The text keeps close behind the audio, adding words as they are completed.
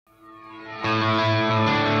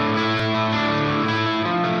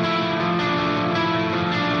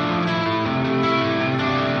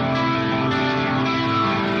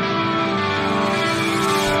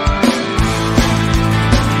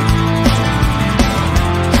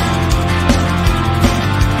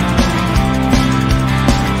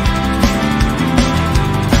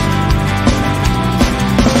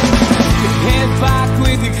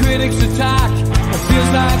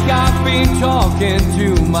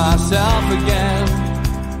myself again.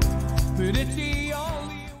 But it's the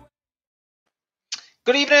only...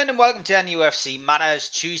 Good evening and welcome to NUFC Matters.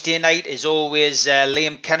 Tuesday night is always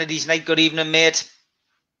Liam Kennedy's night. Good evening, mate.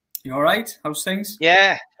 You all right? How's things?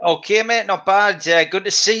 Yeah, okay, mate. Not bad. Good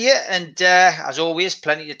to see you. And as always,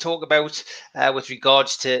 plenty to talk about with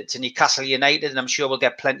regards to Newcastle United. And I'm sure we'll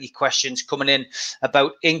get plenty of questions coming in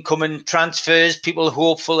about incoming transfers. People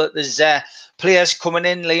hopeful that there's players coming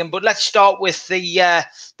in, Liam. But let's start with the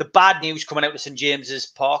bad news coming out of St James's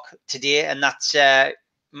Park today, and that's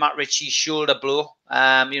Matt Ritchie's shoulder blow.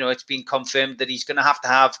 It's been confirmed that he's going to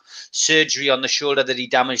have surgery on the shoulder that he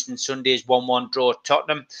damaged in Sunday's 1-1 draw at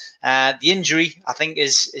Tottenham. The injury, I think,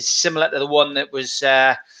 is similar to the one that was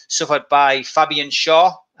suffered by Fabian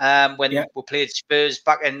Schär when we played Spurs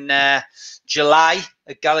back in July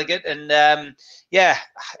at Gallagher. And,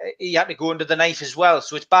 he had to go under the knife as well.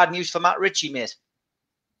 So it's bad news for Matt Ritchie, mate.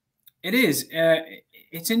 It is.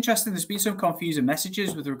 It's interesting. There's been some confusing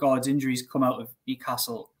messages with regards injuries come out of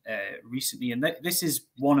Newcastle recently, and this is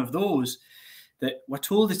one of those that we're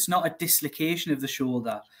told it's not a dislocation of the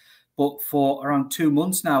shoulder, but for around 2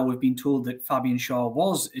 months now we've been told that Fabian Schär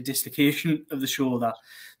was a dislocation of the shoulder.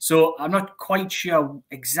 So I'm not quite sure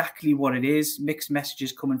exactly what it is. Mixed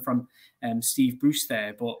messages coming from Steve Bruce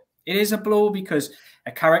there, but it is a blow because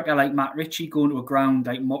a character like Matt Ritchie going to a ground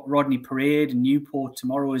like Rodney Parade and Newport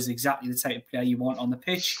tomorrow is exactly the type of player you want on the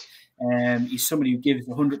pitch. He's somebody who gives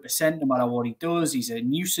 100% no matter what he does. He's a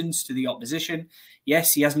nuisance to the opposition.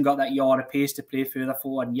 Yes, he hasn't got that yard of pace to play further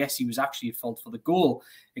forward. And yes, he was actually at fault for the goal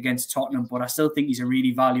against Tottenham. But I still think he's a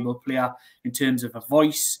really valuable player in terms of a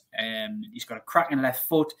voice. He's got a cracking left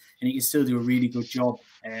foot and he can still do a really good job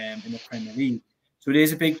in the Premier League. So it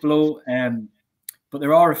is a big blow. But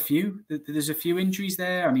there are a few. There's a few injuries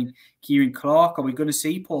there. I mean, Kieran Clark, are we going to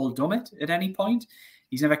see Paul Dummett at any point?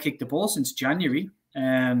 He's never kicked the ball since January.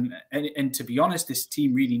 And to be honest, this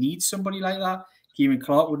team really needs somebody like that. Kieran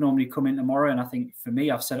Clark would normally come in tomorrow. And I think for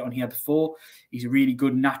me, I've said it on here before, he's a really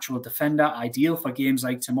good natural defender, ideal for games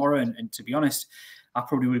like tomorrow. And to be honest, I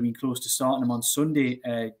probably would have been close to starting him on Sunday,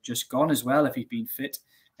 just gone as well if he'd been fit.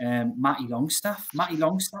 Matty Longstaff,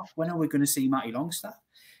 when are we going to see Matty Longstaff?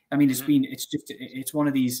 I mean, it's one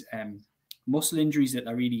of these muscle injuries that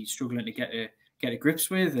they're really struggling to get to grips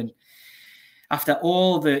with. And after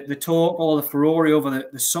all the talk, all the furore over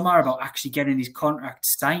the summer about actually getting his contract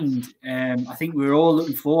signed, I think we're all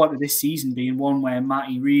looking forward to this season being one where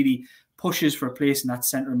Matty really pushes for a place in that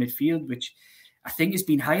centre of midfield, which I think has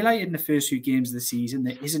been highlighted in the first few games of the season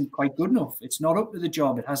that isn't quite good enough. It's not up to the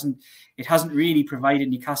job. It hasn't really provided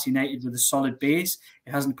Newcastle United with a solid base.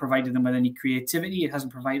 It hasn't provided them with any creativity. It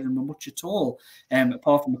hasn't provided them with much at all,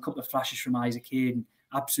 apart from a couple of flashes from Isaac Hayden.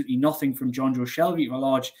 Absolutely nothing from Jonjo Shelvey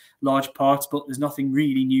for large parts, but there's nothing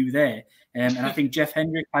really new there. And I think Jeff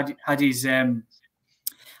Hendrick had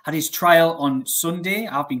his trial on Sunday.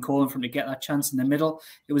 I've been calling for him to get that chance in the middle.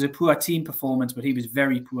 It was a poor team performance, but he was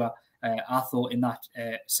very poor. I thought in that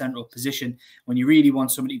central position, when you really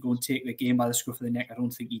want somebody to go and take the game by the scruff of the neck, I don't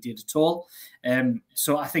think he did at all.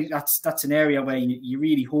 So I think that's an area where you're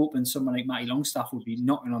really hoping someone like Matty Longstaff would be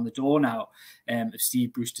knocking on the door now of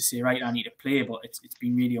Steve Bruce to say, right, I need to play. But it's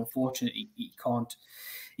been really unfortunate he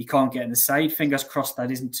can't get in the side. Fingers crossed that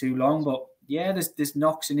isn't too long. But yeah, there's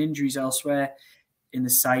knocks and injuries elsewhere in the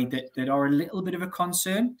side that are a little bit of a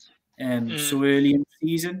concern. So early in the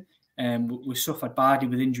season. We suffered badly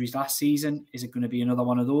with injuries last season. Is it going to be another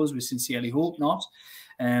one of those? We sincerely hope not.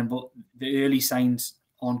 But the early signs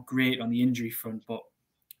aren't great on the injury front. But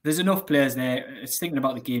there's enough players there. It's thinking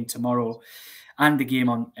about the game tomorrow and the game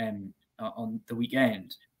on the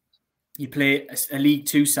weekend. You play a League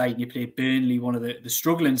Two side and you play Burnley, one of the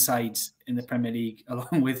struggling sides in the Premier League,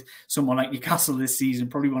 along with someone like Newcastle this season,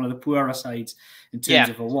 probably one of the poorer sides in terms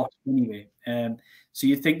of a watch anyway. So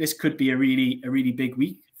you think this could be a really big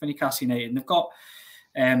week for Newcastle United. And they've got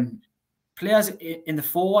players in the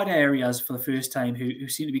forward areas for the first time who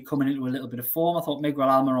seem to be coming into a little bit of form. I thought Miguel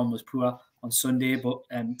Almiron was poor on Sunday, but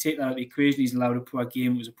take that out of the equation. He's allowed a poor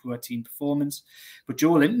game. It was a poor team performance. But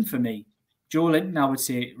Joe Linton, for me, I would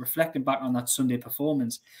say, reflecting back on that Sunday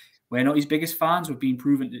performance, we're not his biggest fans. We've been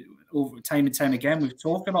proven over time and time again. We've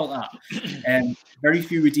talked about that. Very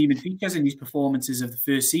few redeeming features in these performances of the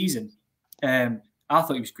first season. I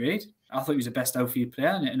thought he was great. I thought he was the best outfield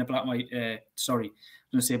player in a black and white. Sorry, I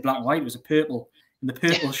was going to say black and white. It was a purple in the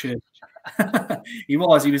purple shirt. He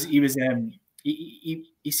was.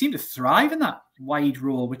 He seemed to thrive in that wide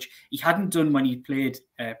role, which he hadn't done when he played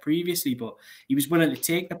previously. But he was willing to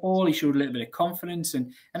take the ball. He showed a little bit of confidence,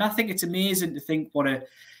 and I think it's amazing to think what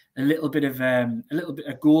a little bit of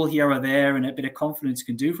a goal here or there and a bit of confidence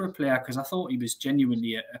can do for a player, because I thought he was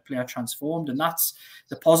genuinely a player transformed. And that's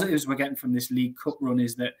the positives we're getting from this League Cup run,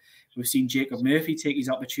 is that we've seen Jacob Murphy take his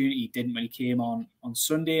opportunity. He didn't when he came on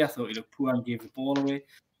Sunday. I thought he looked poor and gave the ball away.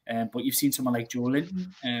 But you've seen someone like Joe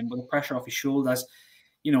Linton with the pressure off his shoulders,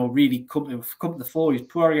 really come to the fore. He's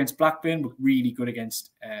poor against Blackburn, but really good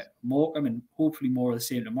against Morecambe, and hopefully more of the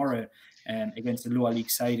same tomorrow against the lower league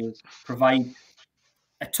side. Who provide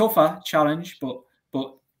a tougher challenge, but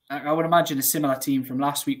I would imagine a similar team from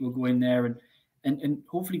last week will go in there and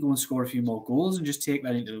hopefully go and score a few more goals and just take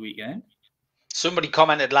that into the weekend. Somebody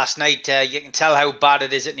commented last night, you can tell how bad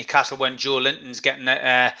it is at Newcastle when Joe Linton's getting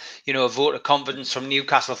a vote of confidence from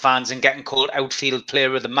Newcastle fans and getting called outfield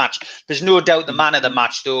player of the match. There's no doubt the man of the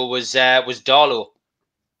match, though, was Darlow.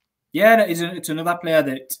 Yeah, it's another player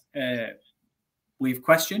that we've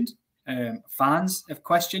questioned. Fans have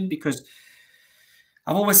questioned, because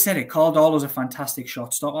I've always said it, Karl Darlow's a fantastic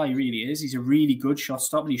shot stopper. He really is. He's a really good shot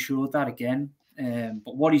stopper, and he showed that again.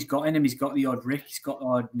 But what he's got in him, he's got the odd rick, he's got the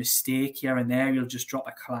odd mistake here and there. He'll just drop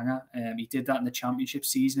a clanger. He did that in the Championship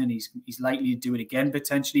season, and he's likely to do it again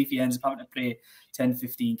potentially if he ends up having to play 10,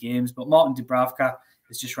 15 games. But Martin Dubravka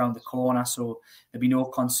is just around the corner, so there'll be no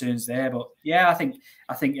concerns there. But yeah, I think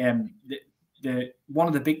the one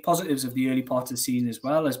of the big positives of the early part of the season as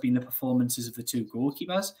well has been the performances of the two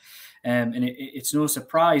goalkeepers. And it's no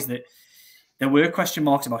surprise that there were question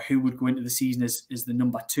marks about who would go into the season as the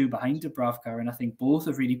number 2 behind Dubravka, and I think both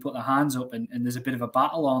have really put their hands up, and there's a bit of a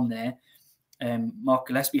battle on there. Mark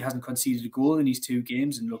Gillespie hasn't conceded a goal in these 2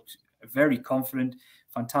 games and looked very confident,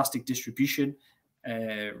 fantastic distribution,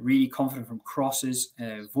 really confident from crosses,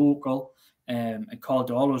 vocal, and Karl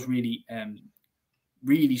Darlow's really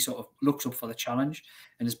sort of looks up for the challenge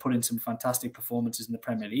and has put in some fantastic performances in the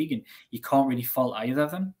Premier League, and you can't really fault either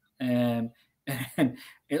of them. And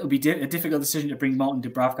it'll be a difficult decision to bring Martin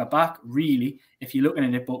Dubravka back, really, if you're looking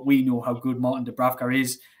at it. But we know how good Martin Dubravka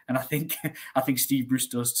is, and I think Steve Bruce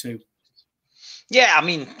does too. Yeah, I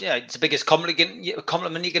mean, it's the biggest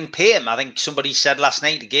compliment you can pay him. I think somebody said last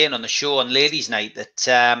night again on the show on Ladies' Night that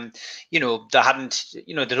they hadn't,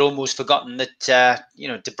 they'd almost forgotten that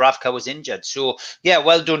Dubravka was injured. So yeah,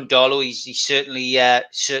 well done, Darlow. He's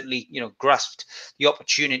certainly grasped the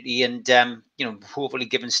opportunity and hopefully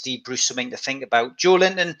given Steve Bruce something to think about. Joe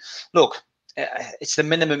Linton, look, it's the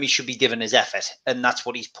minimum he should be given his effort, and that's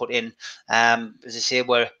what he's put in. As I say,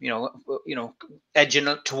 we're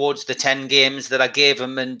edging towards the 10 games that I gave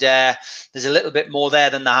him, and there's a little bit more there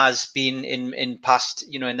than there has been in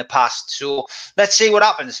the past. So let's see what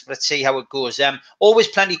happens. Let's see how it goes. Always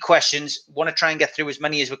plenty of questions. Want to try and get through as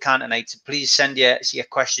many as we can tonight. So please send your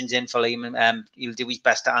questions in for Liam. He'll do his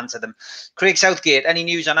best to answer them. Craig Southgate, any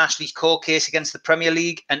news on Ashley's court case against the Premier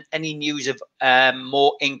League, and any news of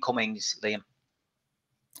more incomings, Liam?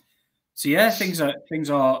 So yeah, things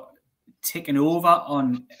are ticking over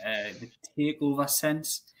on the takeover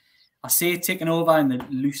sense. I say ticking over in the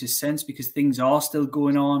loosest sense because things are still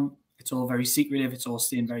going on. It's all very secretive. It's all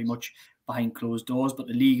staying very much behind closed doors. But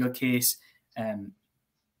the legal case,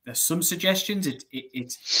 there's some suggestions.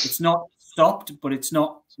 It's not stopped, but it's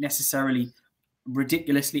not necessarily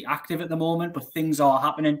ridiculously active at the moment. But things are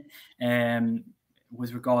happening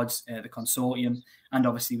with regards to the consortium, and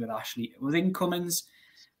obviously with Ashley. With incomings,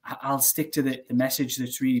 I'll stick to the message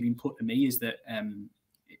that's really been put to me, is that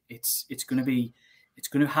it's going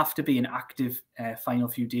to have to be an active final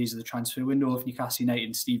few days of the transfer window if Newcastle United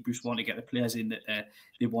and Steve Bruce want to get the players in that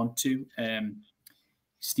they want to.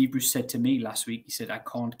 Steve Bruce said to me last week, he said, I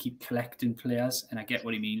can't keep collecting players, and I get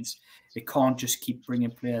what he means. They can't just keep bringing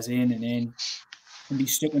players in and be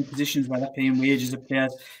stuck in positions where they're paying wages of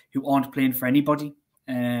players who aren't playing for anybody,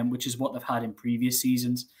 which is what they've had in previous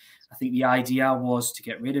seasons. I think the idea was to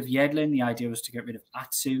get rid of Yedlin. The idea was to get rid of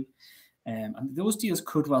Atsu. And those deals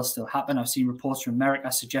could well still happen. I've seen reports from America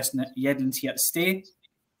suggesting that Yedlin's here to stay.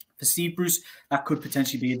 For Steve Bruce, that could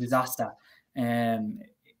potentially be a disaster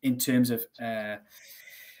in terms of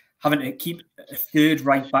having to keep a third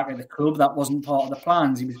right back at the club. That wasn't part of the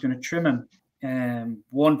plans. He was going to trim him.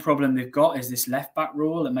 One problem they've got is this left back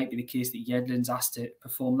role. It might be the case that Yedlin's asked to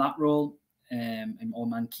perform that role, or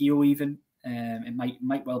Manquillo even. It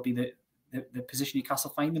might well be the position Newcastle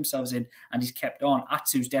find themselves in, and he's kept on.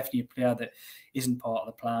 Atsu's definitely a player that isn't part of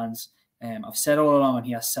the plans. I've said all along, and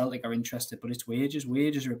here Celtic are interested, but it's wages.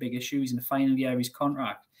 Wages are a big issue. He's in the final year of his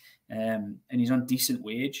contract, and he's on decent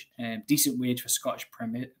wage for Scottish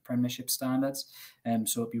Premiership standards.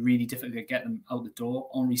 So it'd be really difficult to get them out the door.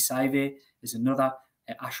 Henri Saivet is another.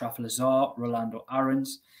 Ashraf Lazar, Rolando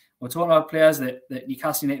Aarons. We're talking about players that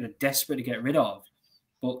Newcastle United are desperate to get rid of,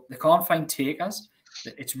 but they can't find takers.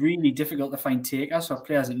 it's really difficult to find takers for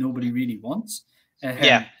players that nobody really wants.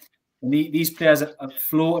 Yeah. And these players have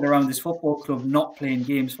floated around this football club not playing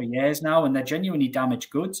games for years now, and they're genuinely damaged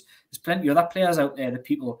goods. There's plenty of other players out there that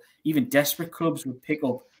people, even desperate clubs, would pick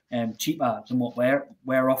up cheaper than what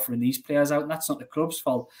we're offering these players out. And that's not the club's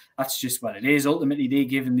fault. That's just what it is. Ultimately, they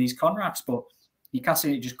give them these contracts, but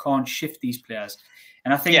Newcastle just can't shift these players.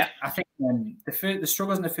 And I think the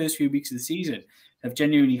struggles in the first few weeks of the season have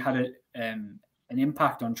genuinely had an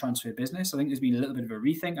impact on transfer business. I think there's been a little bit of a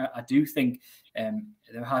rethink. I do think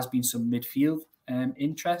there has been some midfield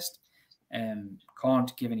interest.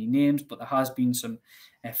 Can't give any names, but there has been some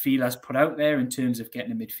feelers put out there in terms of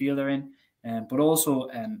getting a midfielder in. But also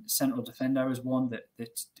central defender is one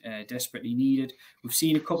that desperately needed. We've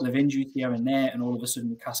seen a couple of injuries here and there, and all of a sudden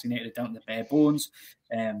Newcastle United are down to bare bones.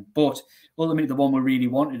 But ultimately, the one we really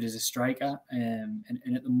wanted is a striker. And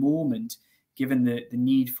at the moment, given the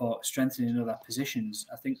need for strengthening other positions,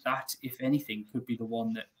 I think that, if anything, could be the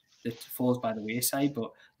one that falls by the wayside.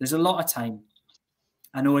 But there's a lot of time.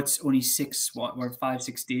 I know it's only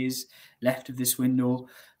 5-6 days left of this window.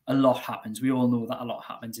 A lot happens. We all know that a lot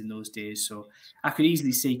happens in those days. So I could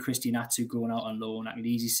easily see Christian Atsu going out on loan. I could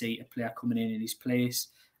easily see a player coming in his place.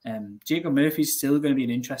 Jacob Murphy's still going to be an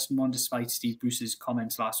interesting one, despite Steve Bruce's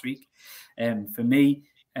comments last week. For me,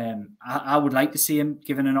 I would like to see him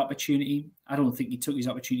given an opportunity. I don't think he took his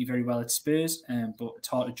opportunity very well at Spurs, but it's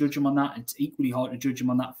hard to judge him on that. And it's equally hard to judge him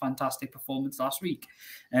on that fantastic performance last week.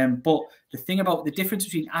 But the thing about the difference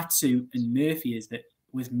between Atsu and Murphy is that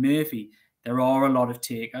with Murphy, there are a lot of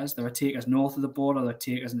takers. There are takers north of the border. There are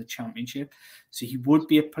takers in the Championship. So he would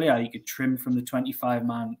be a player you could trim from the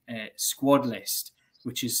 25-man squad list,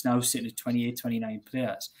 which is now sitting at 28, 29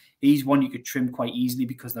 players. He's one you could trim quite easily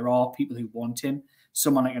because there are people who want him.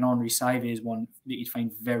 Someone like an Henri Saivet is one that you'd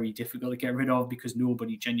find very difficult to get rid of because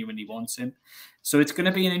nobody genuinely wants him. So it's going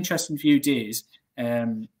to be an interesting few days.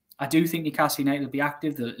 I do think Newcastle United will be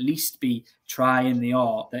active. They'll at least be trying. They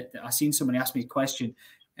are. I seen somebody ask me a question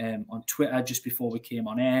on Twitter just before we came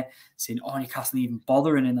on air, saying, "Oh, Newcastle even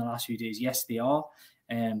bothering in the last few days?" Yes, they are.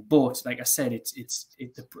 But like I said,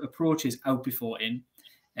 the approach is out before in,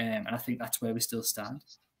 and I think that's where we still stand.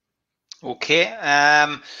 Okay.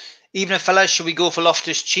 Evening, fellas. Should we go for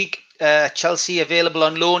Loftus-Cheek? Chelsea available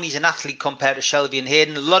on loan. He's an athlete compared to Shelvey and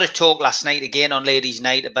Hayden. A lot of talk last night again on Ladies'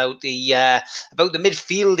 Night about the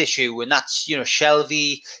midfield issue, and that's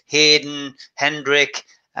Shelvey, Hayden, Hendrick.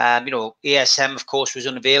 ASM, of course, was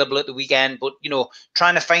unavailable at the weekend, but,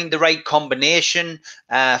 trying to find the right combination,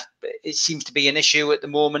 it seems to be an issue at the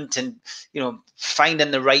moment. And, finding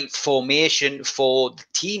the right formation for the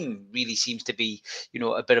team really seems to be,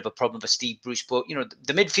 a bit of a problem for Steve Bruce. But,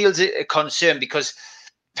 the midfield's a concern because,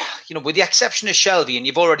 with the exception of Shelvey, and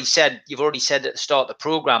you've already said at the start of the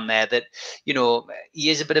program there that, he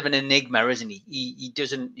is a bit of an enigma, isn't he? He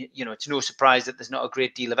doesn't, it's no surprise that there's not a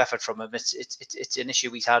great deal of effort from him. It's an issue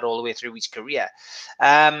he's had all the way through his career.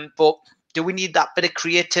 But do we need that bit of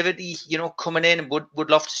creativity, coming in? And would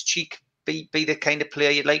Loftus-Cheek be the kind of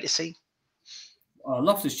player you'd like to see?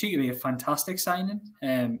 Loftus-Cheek would be a fantastic signing,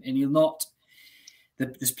 and he'll not.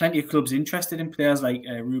 There's plenty of clubs interested in players like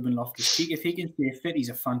Ruben Loftus-Cheek. If he can stay fit, he's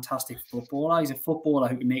a fantastic footballer. He's a footballer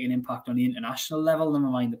who can make an impact on the international level, never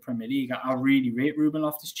mind the Premier League. I really rate Ruben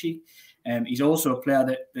Loftus-Cheek. He's also a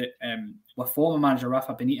player that former manager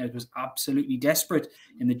Rafa Benitez was absolutely desperate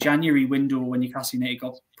in the January window when Newcastle United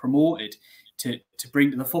got promoted to bring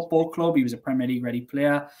to the football club. He was a Premier League ready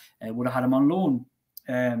player. Would have had him on loan.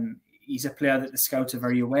 He's a player that the scouts are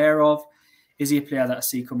very aware of. Is he a player that I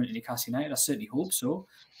see coming to Newcastle United? I certainly hope so.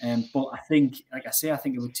 But I think, like I say, I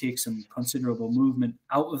think it would take some considerable movement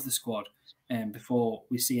out of the squad before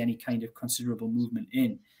we see any kind of considerable movement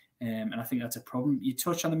in. And I think that's a problem. You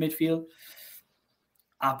touch on the midfield.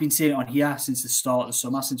 I've been saying it on here since the start of the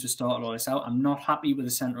summer, since we started all this out. I'm not happy with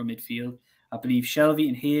the central midfield. I believe Shelvey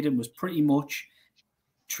and Hayden was pretty much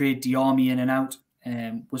trade Diarmi in and out.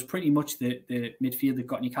 Was pretty much the midfield that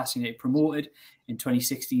got Newcastle United promoted in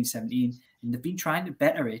 2016-17. And they've been trying to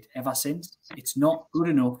better it ever since. It's not good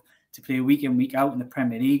enough to play week in, week out in the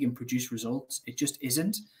Premier League and produce results. It just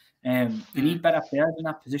isn't. They need better players in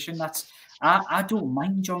that position. I don't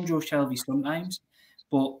mind Jonjo Shelvey sometimes,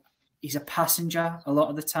 but he's a passenger a lot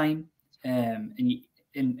of the time. And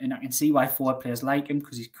I can see why forward players like him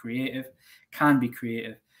because he's creative, can be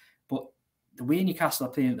creative. But the way Newcastle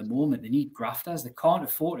are playing at the moment, they need grafters. They can't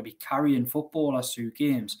afford to be carrying footballers through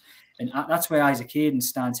games. And that's where Isaac Hayden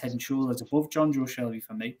stands head and shoulders above Jonjo Shelvey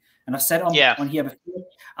for me. And I've said on here before,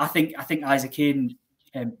 I think Isaac Hayden,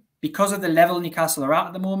 because of the level Newcastle are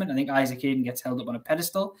at the moment, I think Isaac Hayden gets held up on a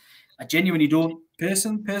pedestal. I genuinely don't.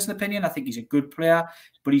 Personal opinion, I think he's a good player,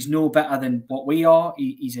 but he's no better than what we are.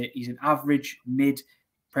 He's an average mid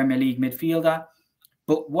Premier League midfielder.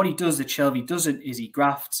 But what he does that Shelvey doesn't is he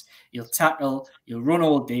grafts, he'll tackle, he'll run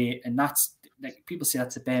all day, and that's, like people say,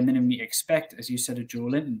 that's the bare minimum you expect, as you said, of Joe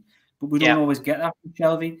Linton. But we don't always get that from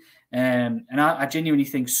Shelvey. And I genuinely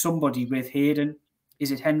think somebody with Hayden,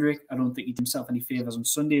 is it Hendrick? I don't think he did himself any favours on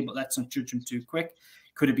Sunday, but let's not judge him too quick.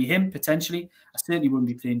 Could it be him, potentially? I certainly wouldn't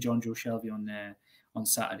be playing John Joe Shelvey on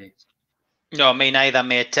Saturday. No, me neither,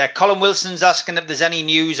 mate. Colin Wilson's asking if there's any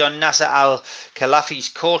news on Nasser Al-Khelafi's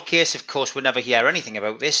court case. Of course, we never hear anything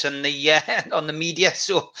about this on the media.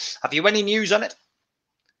 So, have you any news on it?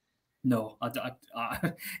 No,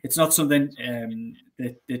 it's not something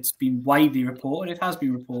that's been widely reported. It has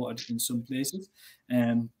been reported in some places,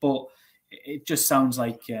 but it just sounds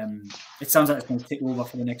like it's going to take over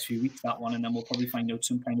for the next few weeks, that one, and then we'll probably find out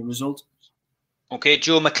some kind of result. Okay,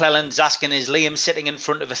 Joe McClellan's asking, is Liam sitting in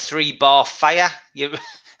front of a 3-bar fire? You're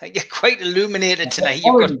quite illuminated tonight.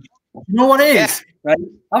 You know what it is, right?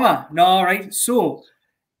 Emma, no, right. So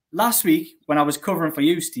last week when I was covering for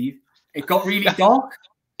you, Steve, it got really dark.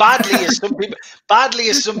 Badly, as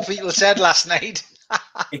some people said last night.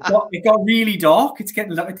 It got really dark. It's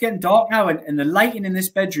getting dark now, and the lighting in this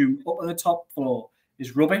bedroom up on the top floor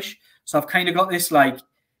is rubbish. So I've kind of got this like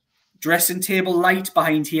dressing table light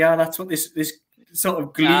behind here. That's what this sort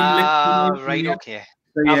of gloom. Right, okay.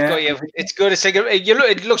 So, yeah. I've got you. It's good to say.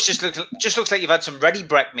 It looks like you've had some Ready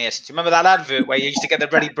Brek, mate. Do you remember that advert where you used to get the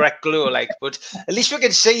Ready Brek glow? But at least we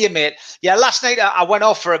can see you, mate. Yeah, last night I went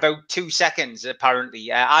off for about 2 seconds.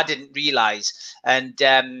 Apparently, I didn't realise, and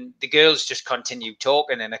the girls just continued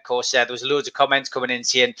talking. And of course, there was loads of comments coming in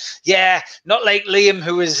saying, "Yeah, not like Liam,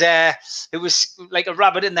 who was like a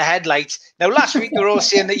rabbit in the headlights." Now, last week they were all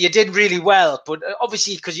saying that you did really well, but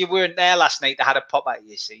obviously because you weren't there last night, they had a pop at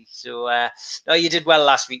you. See, so no, you did well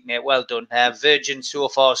last week, mate. Well done. Virgin so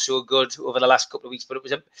far so good over the last couple of weeks, but it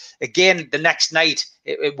was again the next night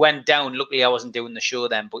it went down. Luckily I wasn't doing the show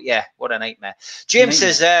then, but yeah, what a nightmare. James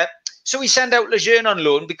says so we send out Lejeune on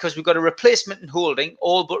loan because we've got a replacement in holding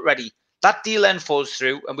all but ready. That deal then falls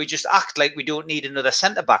through and we just act like we don't need another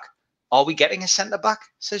centre back. Are we getting a centre back,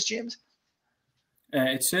 says James?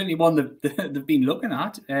 It's certainly one they've been looking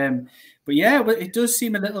at. But yeah, well, it does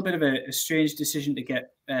seem a little bit of a strange decision to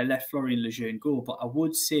get let Florian Lejeune go. But I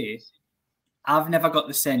would say I've never got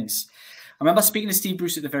the sense. I remember speaking to Steve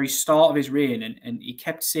Bruce at the very start of his reign, and he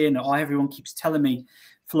kept saying that, everyone keeps telling me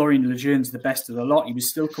Florian Lejeune's the best of the lot. He was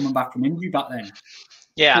still coming back from injury back then.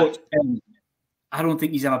 Yeah. But I don't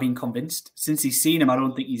think he's ever been convinced. Since he's seen him, I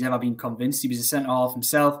don't think he's ever been convinced. He was a centre-half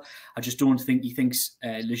himself. I just don't think he thinks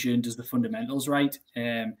Lejeune does the fundamentals right.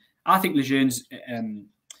 I think Lejeune's,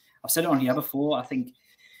 I've said it on here before, I think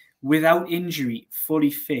without injury,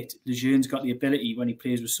 fully fit, Lejeune's got the ability when he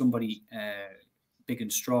plays with somebody big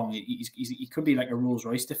and strong. He could be like a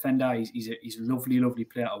Rolls-Royce defender. He's a lovely, lovely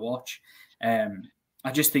player to watch.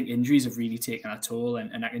 I just think injuries have really taken a toll,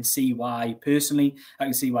 and I can see why, personally, I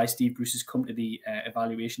can see why Steve Bruce has come to the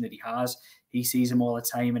evaluation that he has. He sees him all the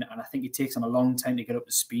time, and I think it takes him a long time to get up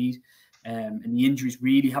to speed. And the injuries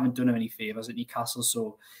really haven't done him any favours at Newcastle.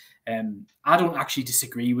 So I don't actually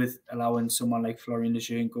disagree with allowing someone like Florian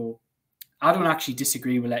Lejeune go. I don't actually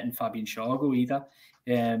disagree with letting Fabian Schär go either,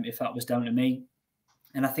 if that was down to me.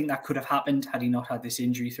 And I think that could have happened had he not had this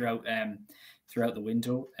injury throughout the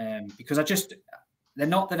window. Because they're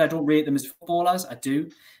not that I don't rate them as footballers. I do.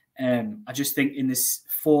 I just think in this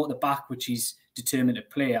 4 at the back, which he's determined to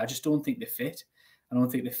play, I just don't think they fit. I don't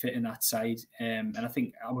think they fit in that side. And I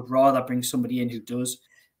think I would rather bring somebody in who does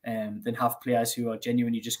than have players who are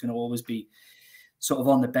genuinely just going to always be sort of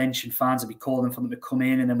on the bench and fans will be calling for them to come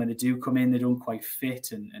in. And then when they do come in, they don't quite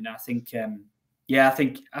fit. And I think,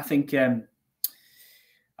 I think it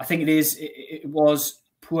was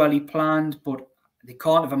poorly planned, but they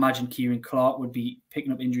can't have imagined Kieran Clark would be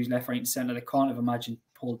picking up injuries left, right, and centre. They can't have imagined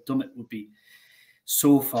Paul Dummett would be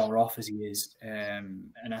so far off as he is.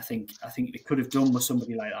 And I think they could have done with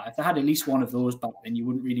somebody like that. If they had at least one of those back, then you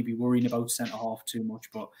wouldn't really be worrying about centre half too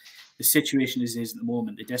much. But the situation is at the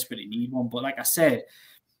moment, they desperately need one. But like I said,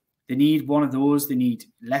 they need one of those. They need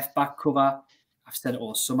left back cover. I've said it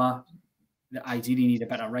all summer. They ideally need a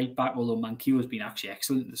better right back, although Manquillo has been actually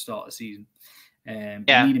excellent at the start of the season. They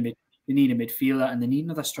need a midfielder and they need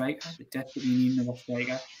another striker. They desperately need another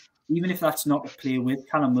striker. Even if that's not to play with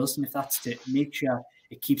Callum Wilson, if that's to make sure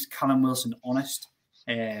it keeps Callum Wilson honest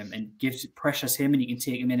and pressures him and he can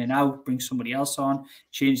take him in and out, bring somebody else on,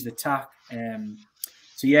 change the tack.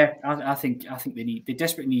 So yeah, I think they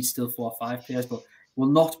desperately need still 4 or 5 players, but will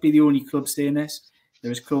not be the only club saying this.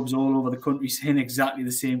 There's clubs all over the country saying exactly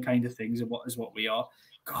the same kind of things as what we are.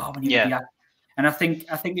 God, we need to be active. And I think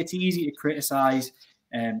it's easy to criticise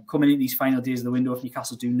coming in these final days of the window. If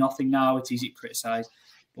Newcastle do nothing now, it's easy to criticise.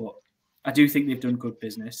 But I do think they've done good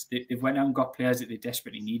business. They've went out and got players that they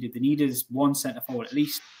desperately needed. They needed one centre forward at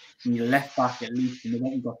least. They need a left back at least, and they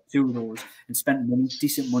went and got 2 of those and spent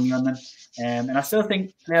decent money on them. And I still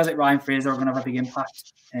think players like Ryan Fraser are going to have a big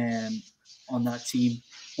impact on that team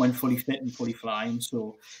when fully fit and fully flying.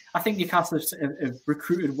 So I think Newcastle have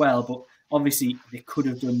recruited well, but obviously they could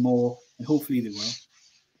have done more, and hopefully they will.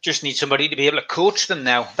 Just need somebody to be able to coach them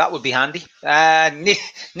now. That would be handy.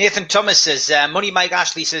 Nathan Thomas says, Money Mike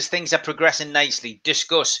Ashley says things are progressing nicely.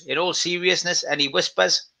 Discuss. In all seriousness, any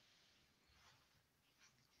whispers?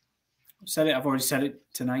 I've already said it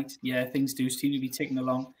tonight. Yeah, things do seem to be ticking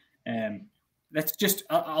along.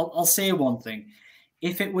 I'll say one thing.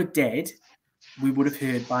 If it were dead, we would have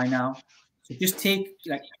heard by now. So just take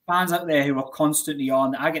fans out there who are constantly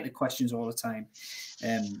on. I get the questions all the time.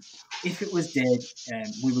 If it was dead,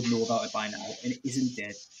 we would know about it by now, and it isn't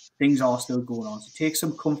dead. Things are still going on. So take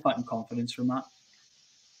some comfort and confidence from that.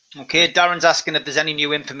 Okay, Darren's asking if there's any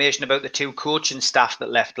new information about the 2 coaching staff that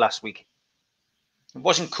left last week. It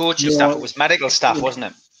wasn't coaching staff; it was medical staff, wasn't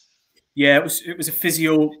it? Yeah, it was a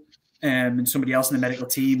physio and somebody else in the medical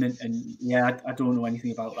team, and yeah, I don't know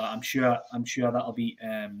anything about that. I'm sure that'll be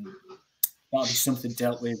something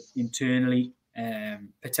dealt with internally.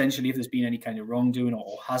 Potentially, if there's been any kind of wrongdoing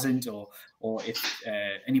or hasn't, or if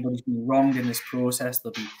anybody's been wronged in this process,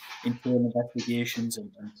 there'll be internal investigations and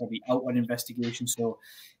probably outward investigations. So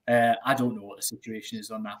I don't know what the situation is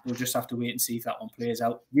on that. We'll just have to wait and see if that one plays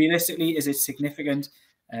out. Realistically, is it significant?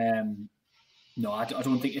 No, I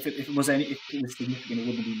don't think if it was significant, it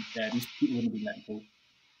wouldn't be these people wouldn't be let go.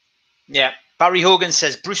 Yeah. Barry Hogan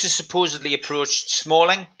says Bruce has supposedly approached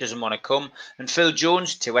Smalling, doesn't want to come, and Phil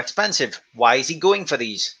Jones, too expensive. Why is he going for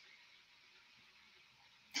these?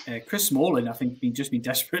 Chris Smalling, I think, just been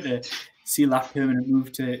desperate to seal that permanent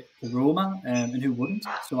move to Roma, and who wouldn't?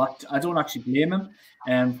 So I don't actually blame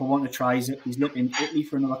him for wanting to try. He's looking in Italy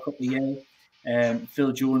for another couple of years.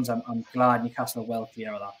 Phil Jones, I'm glad Newcastle are well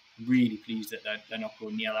clear of that. I'm really pleased that they're not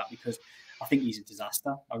going near that, because I think he's a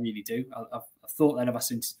disaster. I really do. I've thought that ever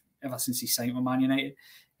since he signed with Man United.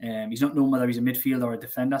 He's not known whether he's a midfielder or a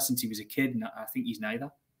defender since he was a kid, and I think he's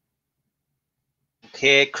neither.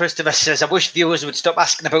 Okay, Christopher says, I wish viewers would stop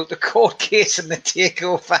asking about the court case and the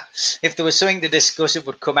takeover. If there was something to discuss, it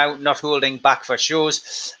would come out, not holding back for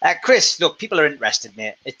shows. Chris, look, people are interested,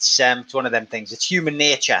 mate. It's one of them things. It's human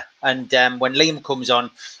nature. And when Liam comes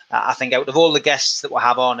on, I think out of all the guests that we'll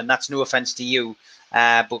have on, and that's no offence to you,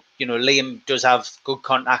 but, Liam does have good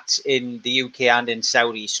contacts in the UK and in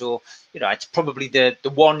Saudi. So, it's probably the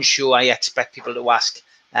one show I expect people to ask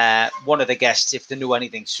one of the guests if they know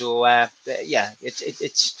anything. So,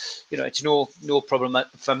 it's no problem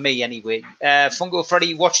for me anyway. Fungo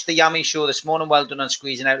Freddy watched the Yami show this morning. Well done on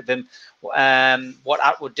squeezing out of him what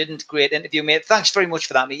Atwood didn't. Great interview, mate. Thanks very much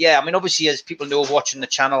for that, mate. Yeah, I mean, obviously, as people know watching the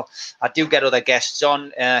channel, I do get other guests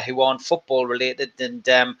on who aren't football related, and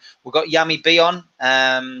we've got Yami B on.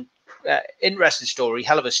 Interesting story,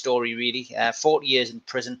 hell of a story, really. 40 years in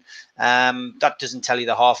prison. That doesn't tell you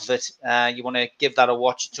the half of it. You want to give that a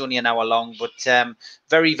watch. It's only an hour long, but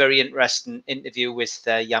very, very interesting interview with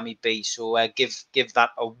Yami B. So give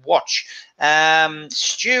that a watch.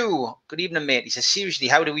 Stu, good evening, mate. He says, seriously,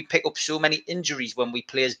 how do we pick up so many injuries when we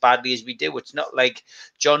play as badly as we do? It's not like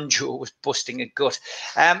John Joe was busting a gut.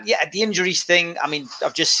 The injuries thing, I mean,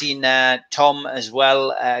 I've just seen Tom as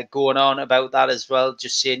well going on about that as well,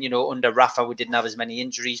 just saying, under Rafa we didn't have as many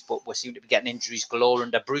injuries, but we seem to be getting injuries galore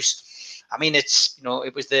under Bruce. I mean, it's,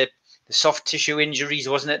 it was the soft tissue injuries,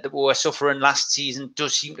 wasn't it, that we were suffering last season?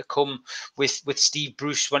 Does seem to come with Steve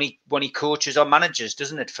Bruce when he coaches or manages,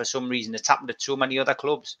 doesn't it? For some reason, it's happened at so many other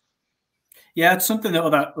clubs. Yeah, it's something that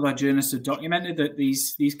other journalists have documented, that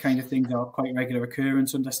these kind of things are quite regular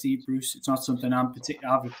occurrence under Steve Bruce. It's not something I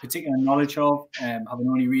have a particular knowledge of, having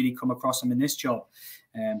only really come across him in this job.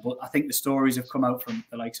 But I think the stories have come out from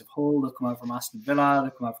the likes of Hull, they've come out from Aston Villa,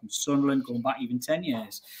 they've come out from Sunderland, going back even 10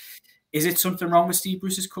 years. Is it something wrong with Steve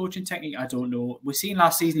Bruce's coaching technique? I don't know. We've seen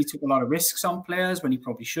last season he took a lot of risks on players when he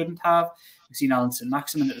probably shouldn't have. We've seen Alan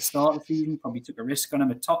St-Maximin at the start of the season, probably took a risk on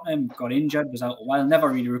him at Tottenham, got injured, was out a while, never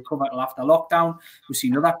really recovered till after lockdown. We've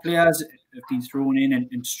seen other players have been thrown in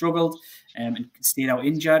and struggled and stayed out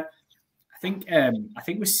injured. I think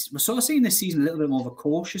we're sort of seeing this season a little bit more of a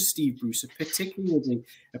cautious Steve Bruce, particularly with the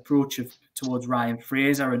approach towards Ryan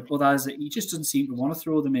Fraser and others, that he just doesn't seem to want to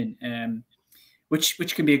throw them in.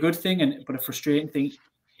 Which can be a good thing, but a frustrating thing,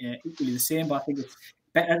 equally the same. But I think it's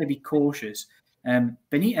better to be cautious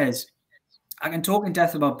Benitez, I can talk in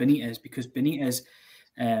depth about Benitez because Benitez,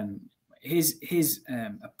 his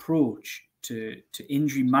approach to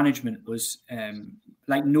injury management was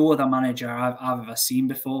like no other manager I've ever seen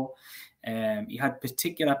before. He had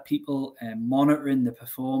particular people monitoring the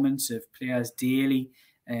performance of players daily.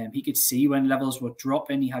 He could see when levels were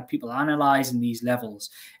dropping. He had people analysing these levels,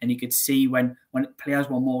 and he could see when players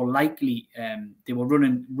were more likely, they were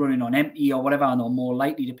running on empty or whatever, and they're more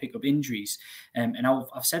likely to pick up injuries. And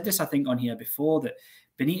I've said this, I think, on here before, that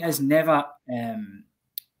Benitez never,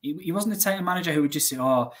 he wasn't the type of manager who would just say,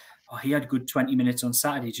 oh, he had good 20 minutes on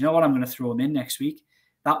Saturday. Do you know what? I'm going to throw him in next week.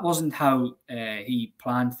 That wasn't how he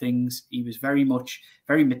planned things. He was very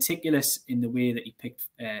meticulous in the way that he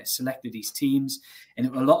selected his teams.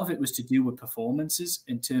 And a lot of it was to do with performances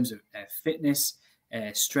in terms of fitness,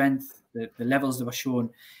 strength, the levels that were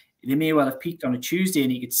shown. They may well have peaked on a Tuesday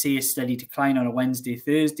and he could see a steady decline on a Wednesday,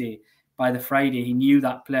 Thursday. By the Friday, he knew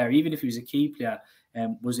that player, even if he was a key player,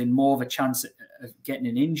 was in more of a chance of getting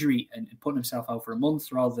an injury and putting himself out for a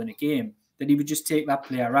month rather than a game, then he would just take that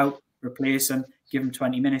player out, replace him, give him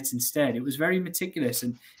 20 minutes instead. It was very meticulous,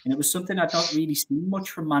 and it was something I'd not really seen much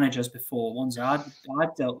from managers before, ones I'd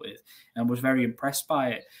dealt with, and was very impressed by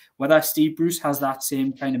it. Whether Steve Bruce has that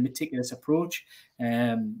same kind of meticulous approach,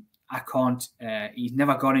 I can't. He's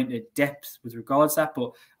never gone into depth with regards to that,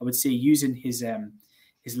 but I would say using his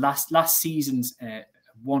last season's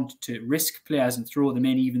want to risk players and throw them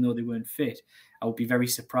in even though they weren't fit, I would be very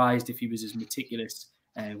surprised if he was as meticulous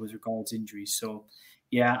with regards to injuries. So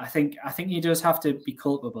yeah, I think he does have to be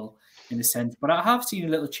culpable in a sense, but I have seen a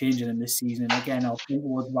little change in him this season. And again, I'll think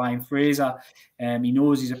towards Ryan Fraser. He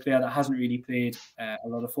knows he's a player that hasn't really played a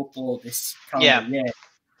lot of football this calendar year,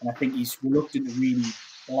 and I think he's reluctant to really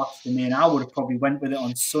watch the main. I would have probably went with it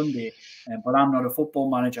on Sunday, but I'm not a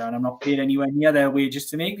football manager and I'm not paid anywhere near their wages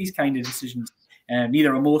to make these kind of decisions.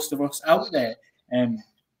 Neither are most of us out there.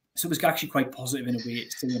 So it was actually quite positive in a way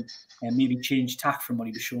to see him maybe change tack from what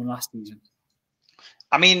he was showing last season.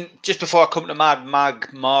 I mean, just before I come to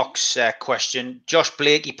Mark's question, Josh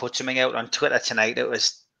Blakey put something out on Twitter tonight. It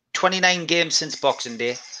was 29 games since Boxing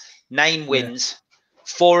Day, 9 wins,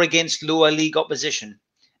 4 against lower league opposition,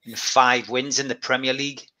 and 5 wins in the Premier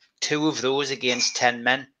League, 2 of those against 10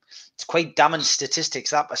 men. It's quite damning statistics,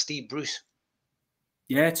 that, by Steve Bruce.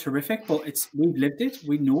 Yeah, it's horrific, but we've lived it.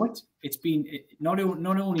 We know it. It's been not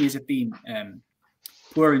only has it been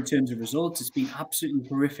poor in terms of results, it's been absolutely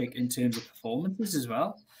horrific in terms of performances as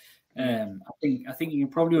well. I think you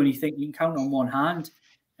can probably only think you can count on one hand.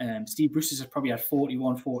 Steve Bruce has probably had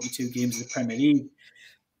 41, 42 games of the Premier League,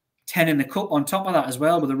 10 in the Cup on top of that as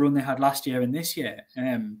well, with the run they had last year and this year.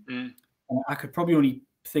 And I could probably only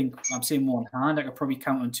think, I'm saying one hand, I could probably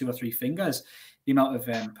count on 2 or 3 fingers the amount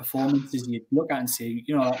of performances you'd look at and say,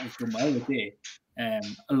 you know, that was done well today.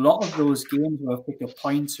 A lot of those games where I've picked up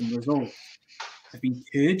points and results have been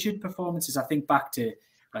turgid performances. I think back to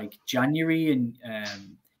like January and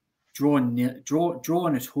drawing at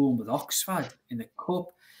home with Oxford in the Cup,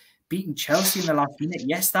 beating Chelsea in the last minute.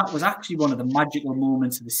 Yes, that was actually one of the magical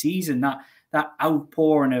moments of the season. That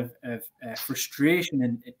outpouring of frustration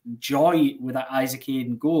and joy with that Isaac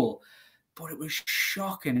Hayden goal. But it was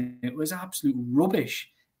shocking. It was absolute rubbish.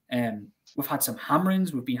 We've had some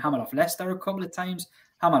hammerings. We've been hammered off Leicester a couple of times,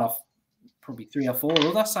 hammered off probably 3 or 4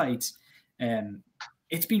 other sides.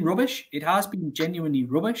 It's been rubbish. It has been genuinely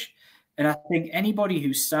rubbish. And I think anybody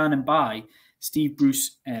who's standing by Steve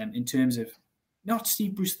Bruce in terms of, not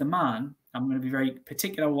Steve Bruce the man, I'm going to be very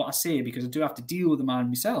particular what I say because I do have to deal with the man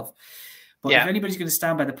myself. But if anybody's going to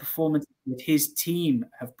stand by the performance that his team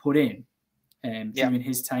have put in during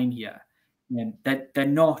his time here, they're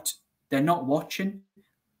not watching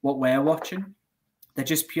what we're watching. They're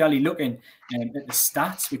just purely looking at the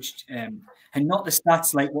stats, which and not the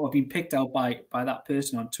stats like what have been picked out by that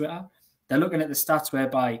person on Twitter. They're looking at the stats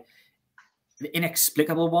whereby the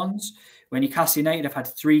inexplicable ones. When Newcastle United have had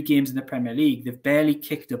 3 games in the Premier League, they've barely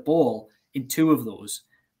kicked a ball in 2 of those,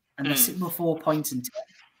 and they're sitting with 4 points in 10.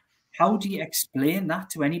 How do you explain that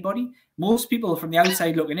to anybody? Most people from the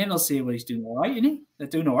outside looking in will say, well, he's doing all right, isn't he? They're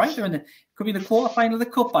doing all right. They're could be in the quarterfinal of the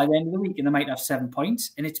Cup by the end of the week, and they might have 7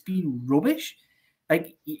 points, and it's been rubbish.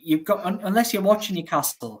 Like, you've got, unless you're watching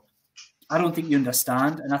Newcastle, I don't think you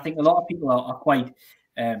understand. And I think a lot of people are quite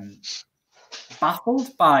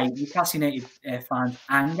baffled by Newcastle United fans'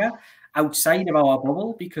 anger outside of our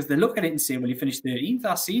bubble, because they look at it and say, well, you finished 13th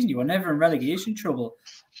last season. You were never in relegation trouble.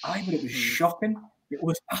 But it was shocking. It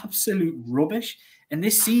was absolute rubbish. And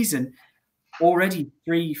this season, already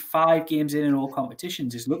 3-5 games in all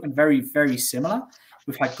competitions, is looking very, very similar.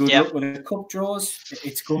 We've had good luck with the cup draws.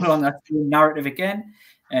 It's going on that narrative again.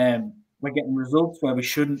 we're getting results where we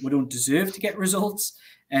shouldn't. We don't deserve to get results,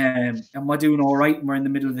 and we're doing all right, and we're in the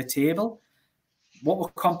middle of the table. What we're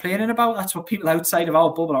complaining about, that's what people outside of our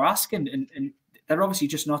bubble are asking, and they're obviously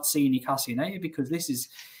just not seeing Newcastle United, because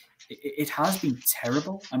it has been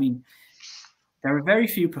terrible. I mean, there are very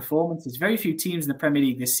few performances, very few teams in the Premier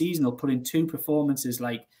League this season will put in 2 performances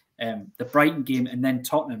like the Brighton game and then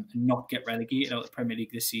Tottenham and not get relegated out of the Premier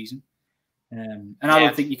League this season. And I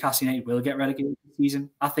don't think Newcastle United will get relegated this season.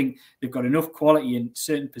 I think they've got enough quality in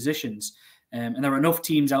certain positions, and there are enough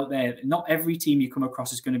teams out there. Not every team you come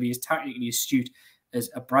across is going to be as tactically astute as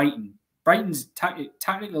a Brighton. Brighton's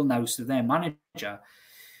tactical nous of their manager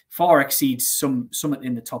far exceeds some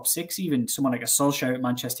in the top 6, even someone like a Solskjaer at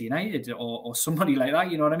Manchester United or somebody like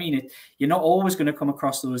that. You know what I mean? You're not always going to come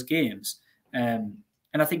across those games.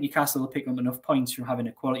 And I think Newcastle will pick up enough points from having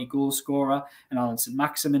a quality goal scorer, and Alan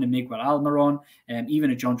St-Maximin and Miguel Almiron, and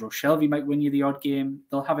even a Jonjo Shelvey might win you the odd game.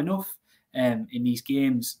 They'll have enough in these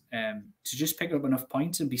games to just pick up enough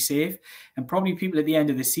points and be safe. And probably people at the end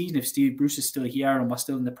of the season, if Steve Bruce is still here and we're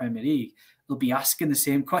still in the Premier League, they'll be asking the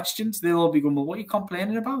same questions. They'll all be going, well, what are you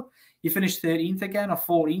complaining about? You finished 13th again or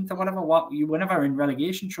 14th or whatever. You were never in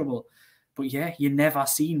relegation trouble. But yeah, you never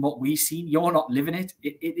seen what we've seen. You're not living it.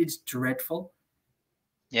 It is dreadful.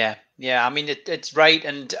 Yeah. I mean, it's right,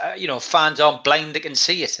 and fans aren't blind; they can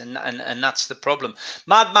see it, and that's the problem.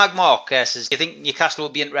 Mad Mag Mark says, "Do you think Newcastle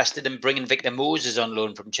will be interested in bringing Victor Moses on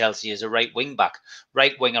loan from Chelsea as a right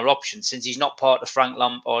winger option, since he's not part of Frank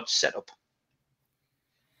Lampard's setup?"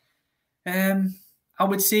 I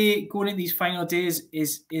would say going into these final days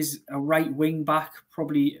is a right wing back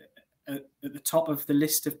probably at the top of the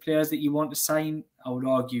list of players that you want to sign. I would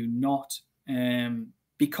argue not,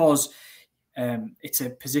 because it's a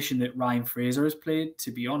position that Ryan Fraser has played,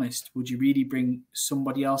 to be honest. Would you really bring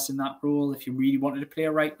somebody else in that role if you really wanted to play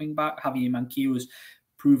a right wing back? Javier Manquillo's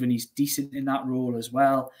proven he's decent in that role as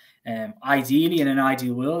well. Ideally, in an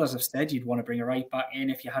ideal world, as I've said, you'd want to bring a right back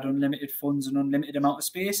in if you had unlimited funds and unlimited amount of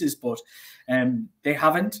spaces, but they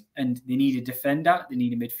haven't, and they need a defender, they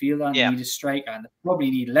need a midfielder, and they need a striker, and they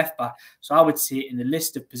probably need a left back. So I would say in the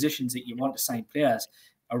list of positions that you want to sign players,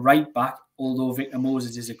 a right back, although Victor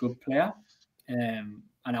Moses is a good player,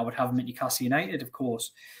 and I would have him at Newcastle United, of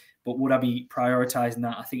course. But would I be prioritising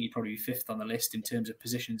that? I think he'd probably be 5th on the list in terms of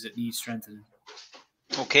positions that need strengthening.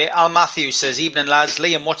 Okay, Al Matthews says, "Evening lads,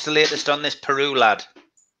 Liam, what's the latest on this Peru lad?"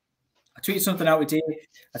 I tweeted something out today.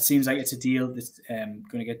 It seems like it's a deal that's going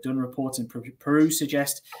to get done. Reports in Peru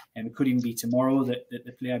suggest, and it could even be tomorrow, that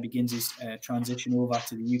the player begins his transition over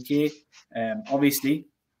to the UK. Obviously,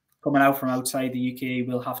 coming out from outside the UK,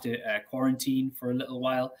 we'll have to quarantine for a little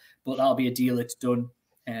while, but that'll be a deal that's done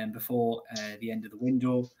before the end of the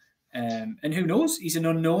window. And who knows? He's an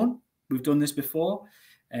unknown. We've done this before.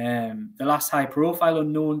 The last high-profile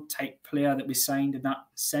unknown type player that we signed in that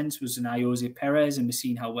sense was an Ayoze Perez, and we've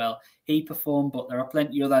seen how well he performed, but there are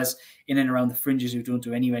plenty others in and around the fringes who don't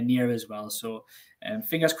do anywhere near as well. So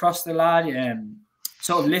fingers crossed the lad.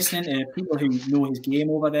 Sort of listening to people who know his game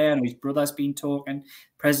over there, and his brother's been talking,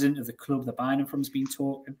 president of the club they're buying him from has been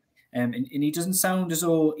talking, and he doesn't sound as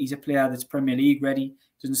though he's a player that's Premier League ready.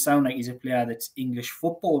 Doesn't sound like he's a player that's English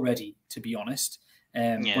football ready, to be honest.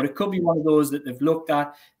 But it could be one of those that they've looked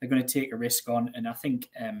at, they're going to take a risk on, and I think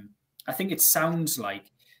it sounds like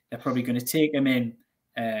they're probably going to take him in,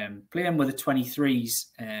 play him with the 23s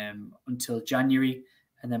until January,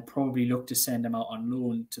 and then probably look to send him out on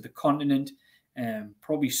loan to the continent,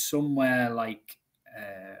 probably somewhere like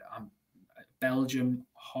Belgium,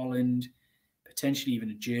 Holland, potentially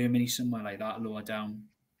even Germany, somewhere like that, lower down,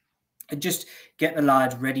 and just get the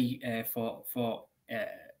lad ready for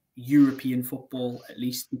European football, at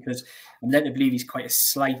least, because I'm led to believe he's quite a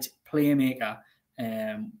slight playmaker.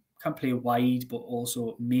 Can play wide, but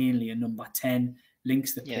also mainly a number 10,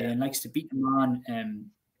 links the play and likes to beat the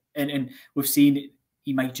man. And we've seen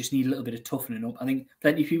he might just need a little bit of toughening up. I think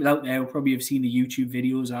plenty of people out there will probably have seen the YouTube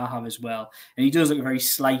videos I have as well. And he does look a very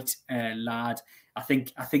slight lad. I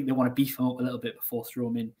think they want to beef him up a little bit before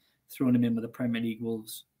throwing him in with the Premier League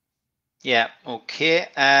Wolves. Yeah, okay.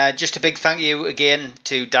 Just a big thank you again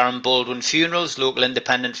to Darren Baldwin Funerals, local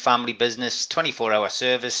independent family business, 24-hour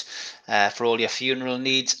service for all your funeral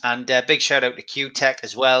needs. And big shout out to QTech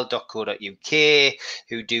as well, .co.uk,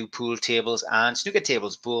 who do pool tables and snooker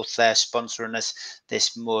tables, both sponsoring us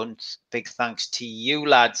this month. Big thanks to you,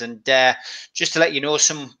 lads. And just to let you know,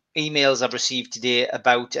 some emails I've received today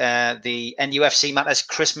about the NUFC Matters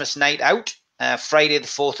Christmas night out. Friday the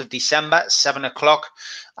 4th of December, 7 o'clock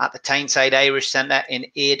at the Tyneside Irish Centre in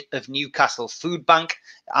aid of Newcastle Food Bank.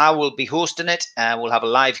 I will be hosting it. We'll have a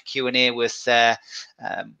live Q&A with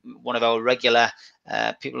one of our regular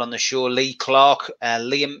people on the show, Lee Clark.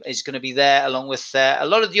 Liam is going to be there along with a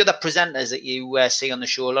lot of the other presenters that you see on the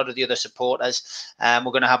show, a lot of the other supporters. We're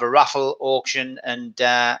going to have a raffle auction and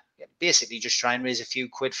basically just try and raise a few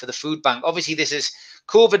quid for the food bank. Obviously, this is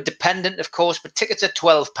COVID dependent, of course, but tickets are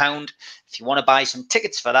 £12. If you want to buy some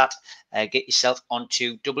tickets for that, get yourself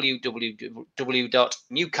onto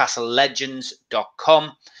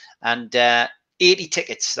www.newcastlelegends.com and 80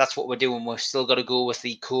 tickets. That's what we're doing. We've still got to go with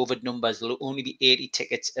the COVID numbers. There'll only be 80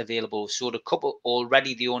 tickets available. So the couple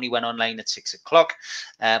already, they only went online at 6 o'clock.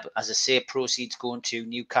 But as I say, proceeds going to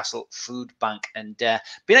Newcastle Food Bank, and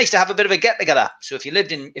be nice to have a bit of a get together. So if you're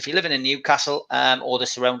living in Newcastle or the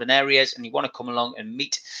surrounding areas, and you want to come along and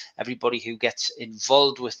meet everybody who gets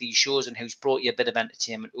involved with these shows and who's brought you a bit of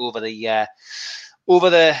entertainment over the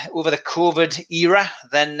COVID era,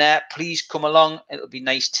 then please come along. It'll be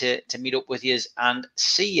nice to meet up with you and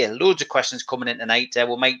see you. Loads of questions coming in tonight.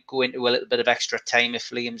 We might go into a little bit of extra time if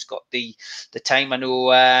Liam's got the time. I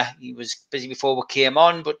know he was busy before we came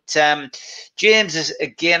on, but James is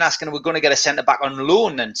again asking, we're going to get a centre back on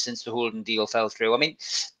loan then since the Holden deal fell through. I mean,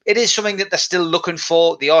 it is something that they're still looking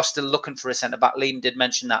for. They are still looking for a centre-back. Liam did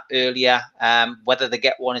mention that earlier. Whether they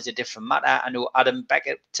get one is a different matter. I know Adam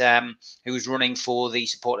Beckett, who's running for the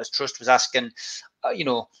Supporters Trust, was asking,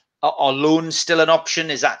 are loans still an option?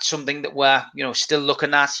 Is that something that we're, still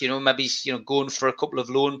looking at? Maybe, going for a couple of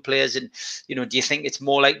loan players. And, do you think it's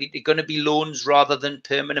more likely going to be loans rather than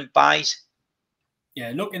permanent buys?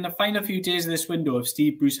 Yeah, look, in the final few days of this window, if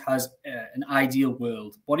Steve Bruce has an ideal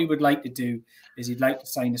world, what he would like to do is he'd like to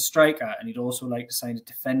sign a striker and he'd also like to sign a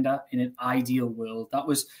defender in an ideal world. That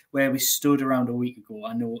was where we stood around a week ago,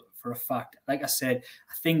 I know for a fact. Like I said,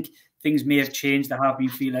 I think things may have changed. There have been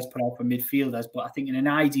feelers put out for midfielders, but I think in an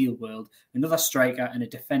ideal world, another striker and a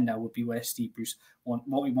defender would be where Steve Bruce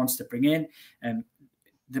what he wants to bring in.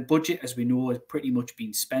 The budget, as we know, has pretty much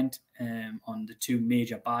been spent on the two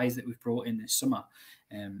major buys that we've brought in this summer.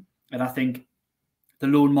 And I think the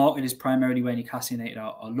loan market is primarily where Newcastle United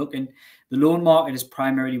are looking. The loan market is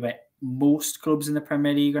primarily where most clubs in the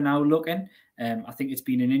Premier League are now looking. I think it's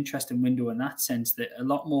been an interesting window in that sense that a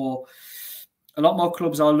lot more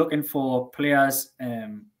clubs are looking for players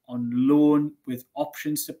on loan with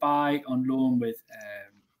options to buy, on loan with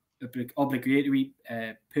obligatory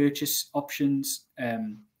purchase options.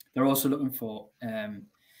 They're also looking for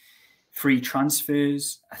free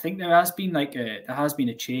transfers. I think there has been a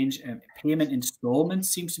change. Payment installments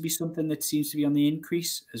seems to be something that seems to be on the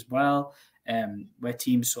increase as well, where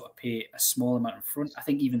teams sort of pay a small amount in front. I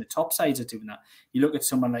think even the top sides are doing that. You look at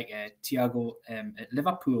someone like Thiago at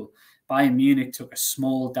Liverpool. Bayern Munich took a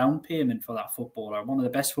small down payment for that footballer, one of the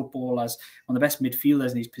best footballers, one of the best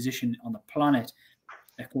midfielders in his position on the planet.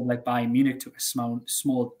 A club like Bayern Munich took a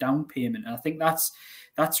small down payment. And I think that's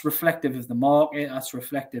reflective of the market. That's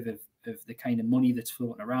reflective of the kind of money that's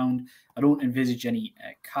floating around. I don't envisage any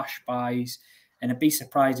cash buys, and I'd be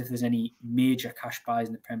surprised if there's any major cash buys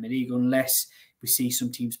in the Premier League unless we see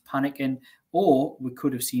some teams panicking, or we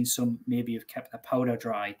could have seen some maybe have kept their powder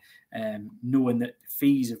dry, knowing that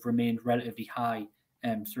fees have remained relatively high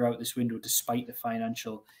throughout this window despite the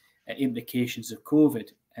financial implications of COVID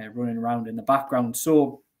running around in the background.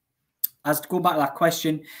 So as to go back to that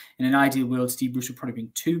question, in an ideal world, Steve Bruce would probably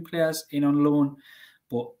bring two players in on loan,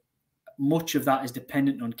 but much of that is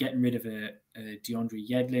dependent on getting rid of a DeAndre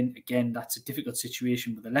Yedlin. Again, that's a difficult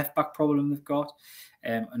situation with the left-back problem they've got,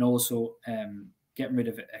 and also getting rid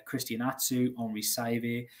of Christian Atsu, Henri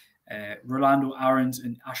Saivet, Rolando Aarons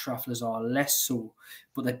and Ashraf Lazar less so,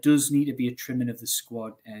 but there does need to be a trimming of the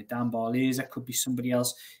squad. Dan Barlaser could be somebody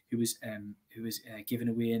else who was given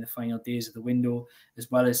away in the final days of the window,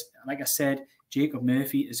 as well as, like I said, Jacob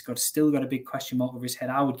Murphy has still got a big question mark over his head.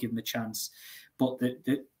 I would give him a chance, but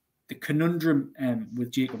the conundrum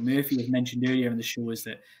with Jacob Murphy, as mentioned earlier in the show, is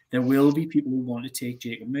that there will be people who want to take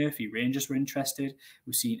Jacob Murphy. Rangers were interested.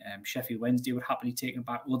 We've seen Sheffield Wednesday would happily take him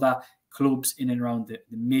back. Other clubs in and around the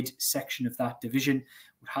mid section of that division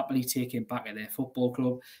would happily take him back at their football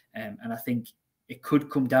club. And I think it could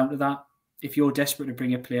come down to that. If you're desperate to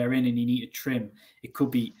bring a player in and you need to trim, it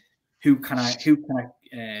could be who can I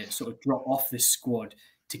sort of drop off this squad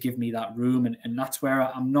to give me that room, and that's where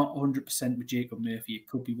I'm not 100% with Jacob Murphy. It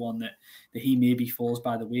could be one that he maybe falls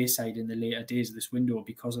by the wayside in the later days of this window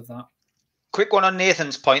because of that. Quick one on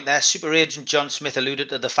Nathan's point there. Super agent John Smith alluded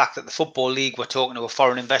to the fact that the Football League were talking to a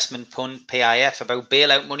foreign investment fund, PIF, about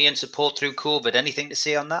bailout money and support through COVID. Anything to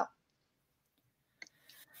say on that?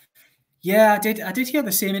 Yeah, I did hear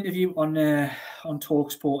the same interview on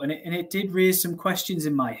Talksport, and it did raise some questions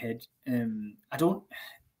in my head. I don't.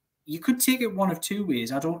 You could take it one of two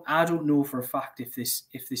ways. I don't know for a fact if this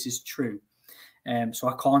is true. So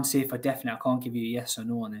I can't say for definite. I can't give you a yes or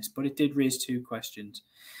no on this, but it did raise two questions.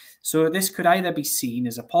 So this could either be seen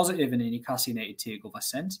as a positive in a Newcastle United takeover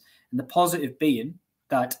sense, and the positive being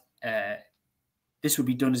that this would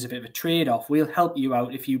be done as a bit of a trade-off. We'll help you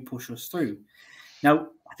out if you push us through. Now,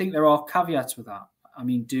 I think there are caveats with that. I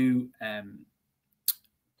mean, do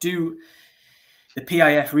the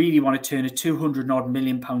PIF really want to turn a £200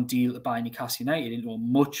 million deal to buy Newcastle United into a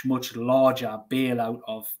much, much larger bailout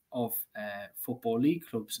of Football League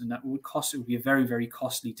clubs? And that would cost, it would be a very, very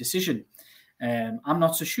costly decision. I'm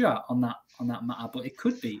not so sure on that matter, but it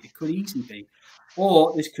could be. It could easily be.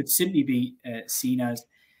 Or this could simply be seen as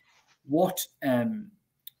what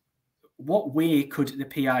way could the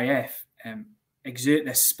PIF exert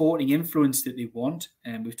their sporting influence that they want?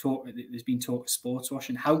 And there's been talk of sports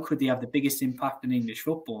washing. How could they have the biggest impact on English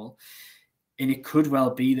football? And it could well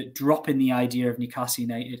be that dropping the idea of Newcastle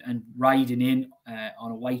United and riding in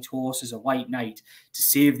on a white horse as a white knight to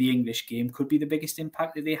save the English game could be the biggest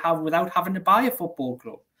impact that they have without having to buy a football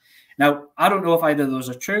club. Now, I don't know if either of those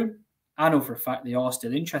are true. I know for a fact they are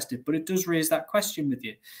still interested, but it does raise that question with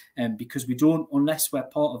you, because we don't, unless we're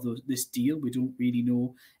part of this deal, we don't really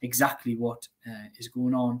know exactly what is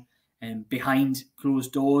going on behind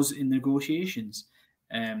closed doors in negotiations.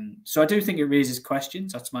 So I do think it raises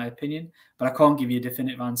questions. That's my opinion, but I can't give you a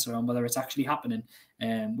definitive answer on whether it's actually happening.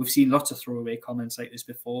 We've seen lots of throwaway comments like this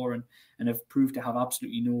before, and have proved to have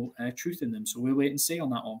absolutely no truth in them. So we'll wait and see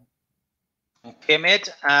on that one. Okay, mate.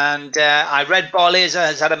 And I read Barlaser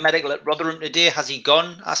has had a medical at Rotherham today. Has he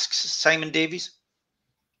gone? Asks Simon Davies.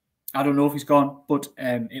 I don't know if he's gone, but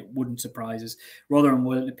it wouldn't surprise us. Rotherham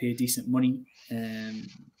willing to pay decent money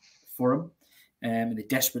for him. And they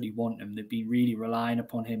desperately want him. They've been really relying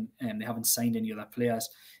upon him, and they haven't signed any other players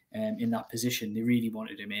in that position. They really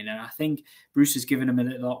wanted him in, and I think Bruce has given him a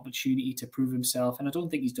little opportunity to prove himself, and I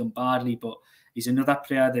don't think he's done badly, but he's another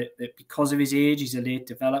player that because of his age, he's a late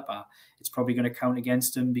developer. It's probably going to count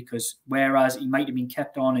against him, because whereas he might have been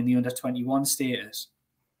kept on in the under-21 status,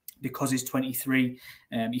 because he's 23,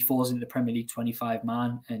 he falls into the Premier League 25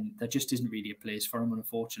 man, and there just isn't really a place for him,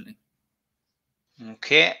 unfortunately.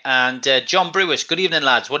 Okay, and John Brewis, good evening,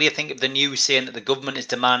 lads. What do you think of the news saying that the government is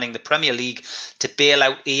demanding the Premier League to bail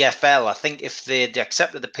out EFL? I think if they'd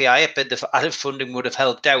accepted the PIF bid, the added funding would have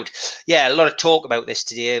helped out. Yeah, a lot of talk about this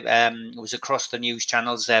today. It was across the news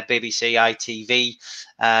channels, BBC, ITV,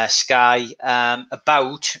 Sky,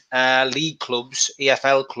 about league clubs,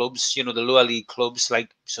 EFL clubs, the lower league clubs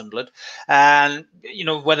like Sunderland, and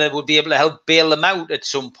whether they would be able to help bail them out at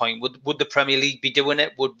some point. Would the Premier League be doing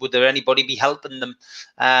it? Would there anybody be helping them?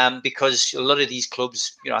 Because a lot of these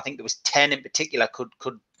clubs, I think there was 10 in particular,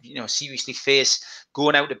 could seriously face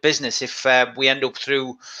going out of business if we end up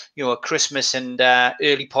through a Christmas and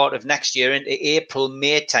early part of next year into April,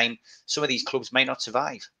 May time. Some of these clubs might not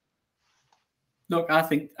survive. Look, I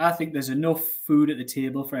think there's enough food at the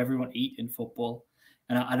table for everyone to eat in football,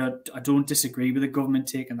 and I don't disagree with the government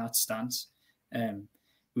taking that stance.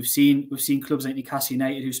 We've seen clubs like Newcastle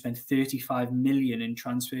United, who spent 35 million in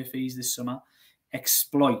transfer fees this summer,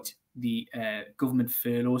 exploit the government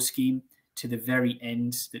furlough scheme to the very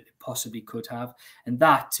end that it possibly could have, and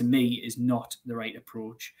that to me is not the right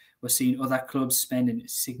approach. We're seeing other clubs spending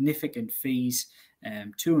significant fees,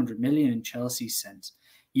 200 million in Chelsea's sense.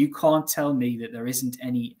 You can't tell me that there isn't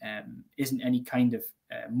any kind of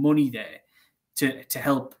money there to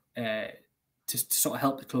help to sort of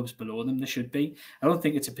help the clubs below them. There should be. I don't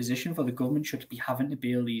think it's a position for the government should be having to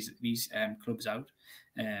bail these clubs out.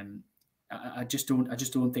 I just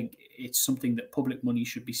don't think it's something that public money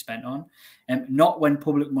should be spent on. Not when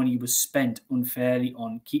public money was spent unfairly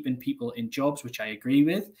on keeping people in jobs, which I agree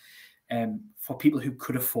with. For people who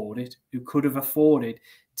could afford it, who could have afforded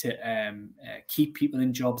to keep people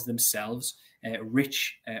in jobs themselves,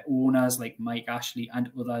 rich owners like Mike Ashley and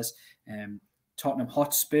others. Tottenham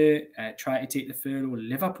Hotspur try to take the furlough.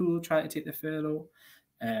 Liverpool try to take the furlough.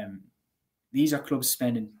 These are clubs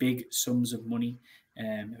spending big sums of money.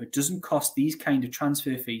 It doesn't cost these kind of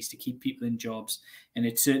transfer fees to keep people in jobs, and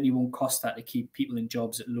it certainly won't cost that to keep people in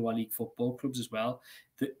jobs at lower league football clubs as well.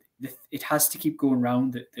 It has to keep going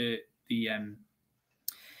round. The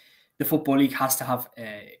Football League has to have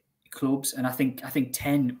clubs, and I think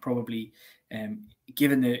 10 probably,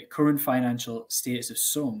 given the current financial status of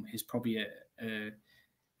some, is probably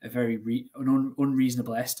a very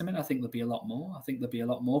unreasonable estimate. I think there'll be a lot more. I think there'll be a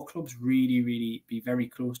lot more clubs really, really be very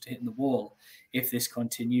close to hitting the wall if this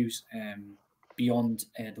continues, beyond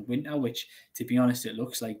the winter, which, to be honest, it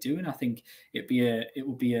looks like doing. I think it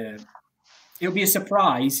would be a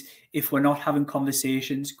surprise if we're not having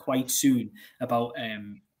conversations quite soon about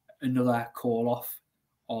another call off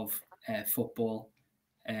of football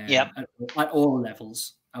at all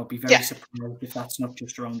levels. I would be very surprised if that's not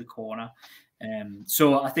just around the corner.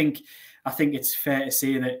 So I think it's fair to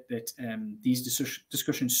say that these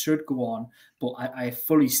discussions should go on, but I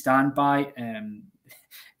fully stand by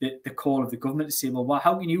the call of the government to say, well,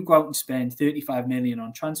 how can you go out and spend 35 million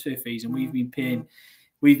on transfer fees, and we've been paying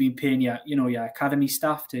your academy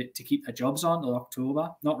staff to keep their jobs on till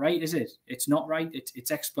October? Not right, is it? It's not right.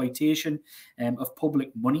 It's exploitation of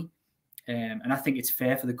public money. And I think it's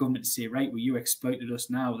fair for the government to say, right, well, you exploited us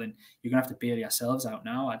now, then you're going to have to bail yourselves out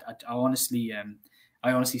now. I honestly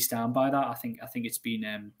stand by that. I think it's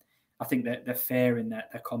been, I think that they're fair in their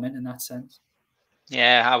comment in that sense.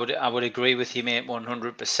 Yeah, I would agree with you, mate,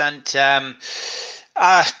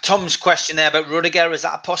 100%. Tom's question there about Rudiger, is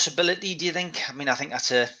that a possibility, do you think? I mean, I think I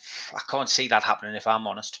can't see that happening, if I'm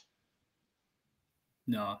honest.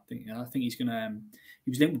 No, I think he's going to. He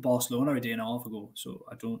was linked with Barcelona a day and a half ago, so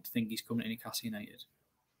I don't think he's coming to Newcastle United.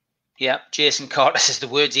 Yeah, Jason Carter says the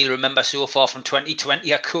words he'll remember so far from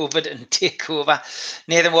 2020 are COVID and takeover.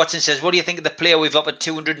 Nathan Watson says, what do you think of the player we've offered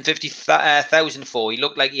 250,000 for? He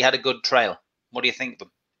looked like he had a good trial. What do you think of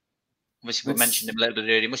him? Obviously, we mentioned him a little bit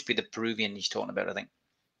earlier. It must be the Peruvian he's talking about, I think.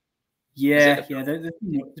 Yeah. There's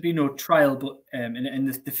been no trial, but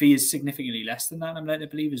and the fee is significantly less than that, I'm led to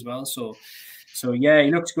believe as well. So yeah,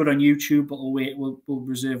 he looks good on YouTube, but we'll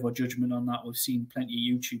reserve our judgment on that. We've seen plenty of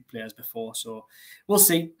YouTube players before, so we'll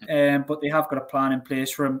see. But they have got a plan in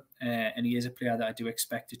place for him, and he is a player that I do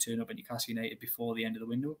expect to turn up at Newcastle United before the end of the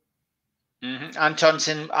window.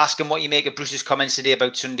 Antonson asking what you make of Bruce's comments today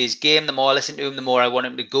about Sunday's game. The more I listen to him, the more I want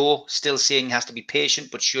him to go. Still saying he has to be patient,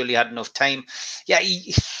 but surely had enough time. Yeah,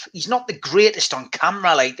 he's not the greatest on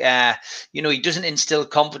camera. Like he doesn't instill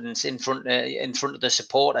confidence in front of the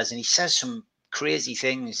supporters, and he says some crazy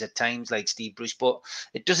things at times, like Steve Bruce, but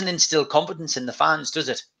it doesn't instill confidence in the fans, does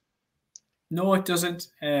it? No, it doesn't.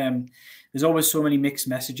 There's always so many mixed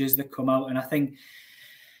messages that come out, and I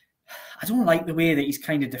don't like the way that he's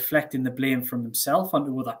kind of deflecting the blame from himself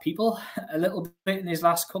onto other people a little bit in his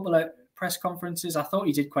last couple of press conferences. I thought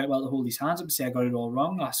he did quite well to hold his hands up and say, I got it all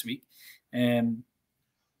wrong last week.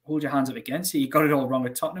 Hold your hands up against it. You got it all wrong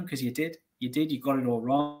at Tottenham because you did. You got it all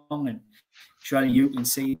wrong, and surely you can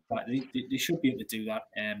see that they should be able to do that.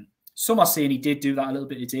 Some are saying he did do that a little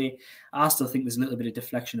bit today. I still think there's a little bit of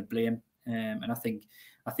deflection of blame, and I think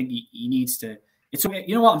he needs to. It's okay.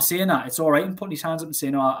 You know what I'm saying? That it's all right in putting his hands up and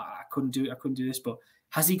saying, "No, I couldn't do this." But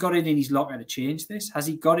has he got it in his locker to change this? Has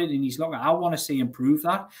he got it in his locker? I want to see him prove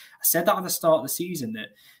that. I said that at the start of the season that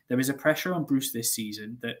there is a pressure on Bruce this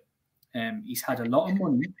season that he's had a lot of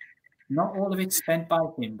money. Not all of it spent by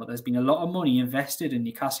him, but there's been a lot of money invested in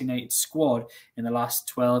Newcastle United's squad in the last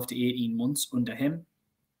 12 to 18 months under him.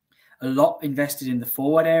 A lot invested in the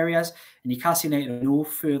forward areas, and Newcastle United are no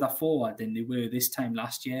further forward than they were this time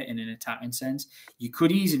last year in an attacking sense. You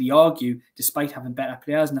could easily argue, despite having better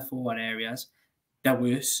players in the forward areas, they're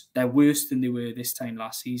worse. They're worse than they were this time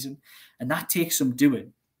last season, and that takes some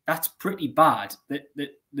doing. That's pretty bad. That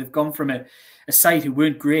they've gone from a side who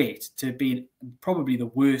weren't great to being probably the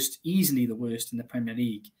worst, easily the worst in the Premier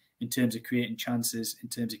League in terms of creating chances, in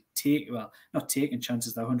terms of not taking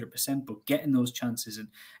chances, they're 100%, but getting those chances.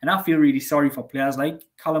 And I feel really sorry for players like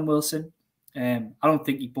Callum Wilson. I don't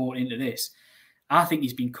think he bought into this. I think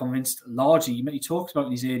he's been convinced largely, he talked about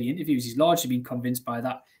in his early interviews, he's largely been convinced by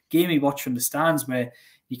that game he watched from the stands where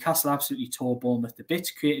Newcastle absolutely tore Bournemouth to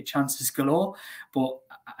bits, created chances galore. But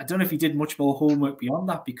I don't know if he did much more homework beyond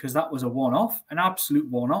that, because that was a one-off, an absolute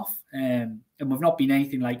one-off. And we've not been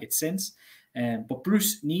anything like it since. But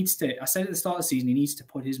Bruce needs to, I said at the start of the season, he needs to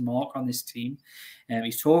put his mark on this team.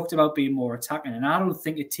 He's talked about being more attacking, and I don't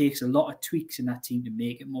think it takes a lot of tweaks in that team to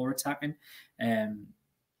make it more attacking.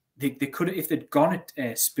 They could have, if they'd gone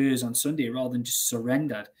at Spurs on Sunday rather than just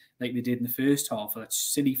surrendered like they did in the first half for that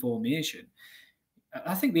silly formation,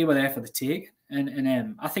 I think they were there for the take.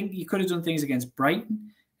 And I think you could have done things against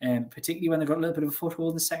Brighton, particularly when they got a little bit of a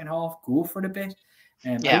foothold in the second half, go for it a bit.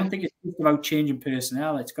 I don't think it's just about changing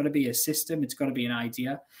personnel. It's got to be a system. It's got to be an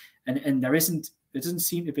idea. And there doesn't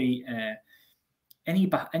seem to be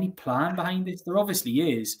any plan behind this. There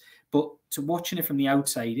obviously is, but to watching it from the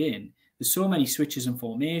outside in, there's so many switches in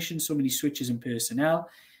formation, so many switches in personnel.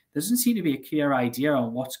 There doesn't seem to be a clear idea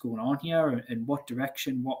on what's going on here and what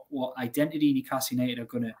direction, what identity Newcastle United are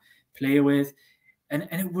going to play with. And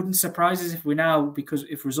it wouldn't surprise us if we now, because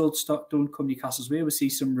if results don't come Newcastle's way, we'll see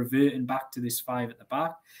some reverting back to this 5 at the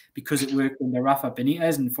back, because it worked under Rafa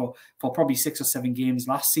Benitez and for probably 6 or 7 games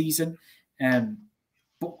last season.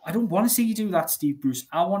 But I don't want to see you do that, Steve Bruce.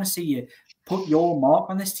 I want to see you put your mark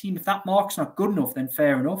on this team. If that mark's not good enough, then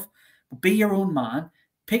fair enough. But be your own man.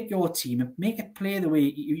 Pick your team and make it play the way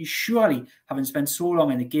you surely, having spent so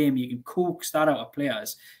long in the game, you can coax that out of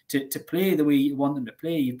players to play the way you want them to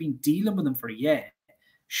play. You've been dealing with them for a year.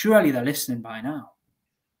 Surely they're listening by now.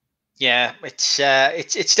 Yeah, it's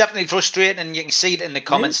definitely frustrating, and you can see it in the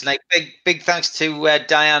comments. Like big thanks to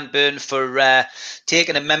Diane Byrne for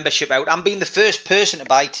taking a membership out and being the first person to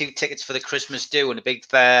buy 2 tickets for the Christmas do, and a big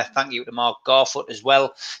thank you to Mark Garfoot as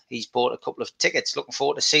well. He's bought a couple of tickets. Looking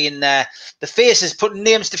forward to seeing the faces, putting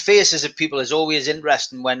names to faces of people is always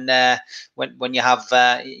interesting when you have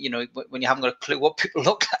when you haven't got a clue what people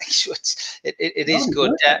look like. So it is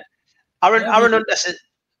good. Aaron Hunter says.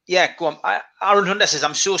 Yeah, go on. Aaron Hunter says,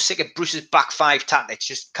 I'm so sick of Bruce's back 5 tactics.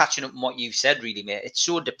 Just catching up on what you've said, really, mate. It's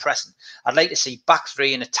so depressing. I'd like to see back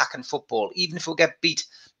 3 in attacking football, even if we get beat.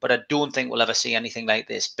 But I don't think we'll ever see anything like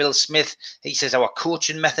this. Bill Smith, he says, our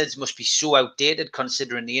coaching methods must be so outdated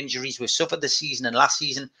considering the injuries we've suffered this season and last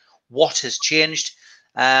season. What has changed?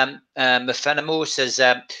 Mefenemo says,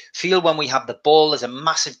 feel when we have the ball, there's a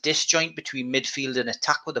massive disjoint between midfield and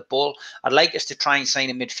attack with the ball. I'd like us to try and sign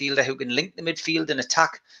a midfielder who can link the midfield and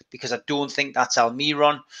attack, because I don't think that's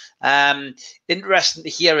Almiron. Interesting to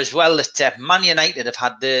hear as well that Man United have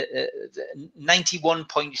had the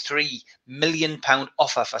 £91.3 million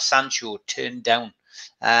offer for Sancho turned down.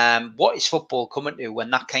 What is football coming to when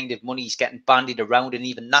that kind of money is getting bandied around, and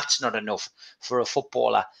even that's not enough for a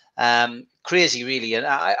footballer? Crazy, really. And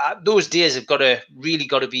those days have got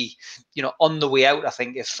to be, on the way out, I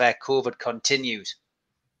think, if COVID continues.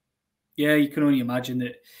 Yeah, you can only imagine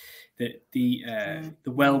that the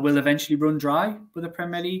well will eventually run dry with the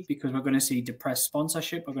Premier League, because we're going to see depressed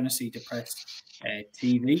sponsorship, we're going to see depressed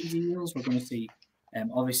TV deals, we're going to see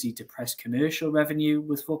obviously depressed commercial revenue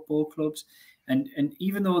with football clubs. And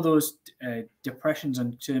even though those depressions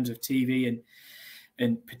in terms of TV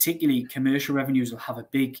and particularly commercial revenues will have a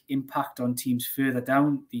big impact on teams further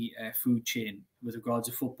down the food chain with regards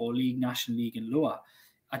to Football League, National League and lower,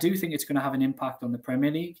 I do think it's going to have an impact on the Premier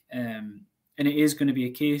League. And it is going to be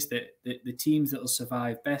a case that the teams that will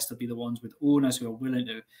survive best will be the ones with owners who are willing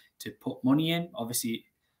to put money in. Obviously,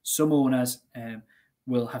 some owners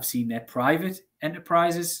will have seen their private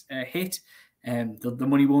enterprises hit. The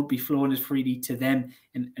money won't be flowing as freely to them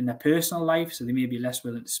in their personal life, so they may be less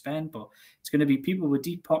willing to spend. But it's going to be people with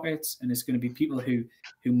deep pockets, and it's going to be people who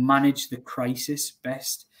manage the crisis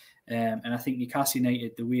best. And I think Newcastle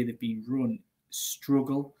United, the way they've been run,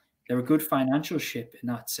 struggle. They're a good financial ship in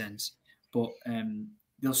that sense, but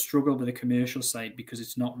they'll struggle with the commercial side because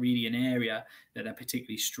it's not really an area that they're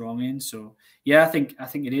particularly strong in. So yeah, I think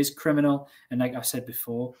it is criminal. And like I've said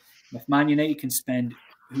before, if Man United can spend,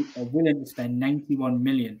 who are willing to spend 91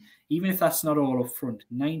 million, even if that's not all up front,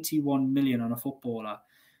 91 million on a footballer,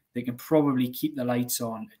 they can probably keep the lights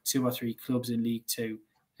on at 2 or 3 clubs in League Two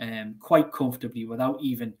quite comfortably without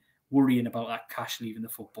even worrying about that cash leaving the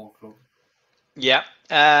football club. Yeah.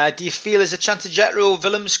 Do you feel there's a chance of Jetro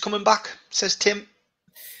Willems coming back, says Tim?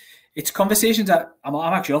 It's conversations that I'm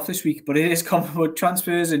actually off this week, but it is with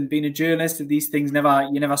transfers and being a journalist, and these things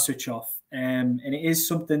you never switch off. And it is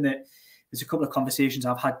something that there's a couple of conversations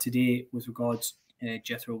I've had today with regards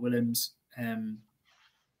Jethro Willems.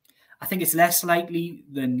 I think it's less likely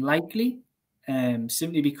than likely,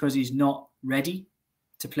 simply because he's not ready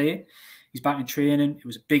to play. He's back in training. It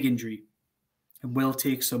was a big injury and will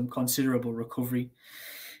take some considerable recovery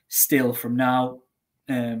still from now.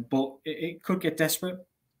 But it could get desperate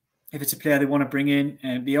if it's a player they want to bring in.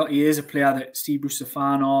 He is a player that Steve Bruce is a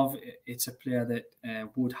fan of. It's a player that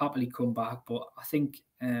would happily come back. But I think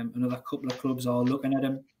another couple of clubs are looking at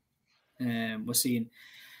him. We're seeing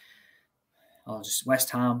just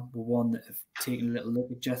West Ham were one that have taken a little look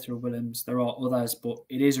at Jethro Willems. There are others, but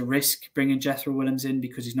it is a risk bringing Jethro Willems in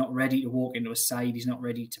because he's not ready to walk into a side. He's not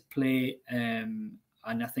ready to play. And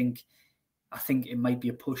I think it might be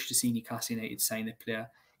a push to see Newcastle United sign the player.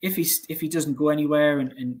 If he doesn't go anywhere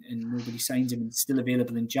and nobody signs him and still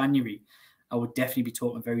available in January, I would definitely be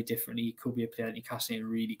talking very differently. He could be a player that Newcastle United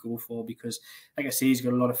really go for because, like I say, he's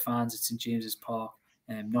got a lot of fans at St James's Park,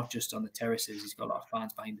 not just on the terraces. He's got a lot of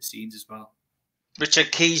fans behind the scenes as well.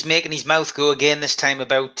 Richard Keys making his mouth go again this time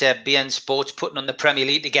about beIN Sports putting on the Premier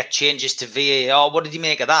League to get changes to VAR. What did you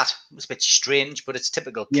make of that? It was a bit strange, but it's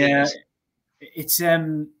typical Keys. Yeah, it's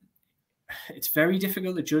it's very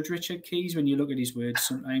difficult to judge Richard Keys when you look at his words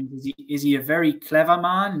sometimes. Is he a very clever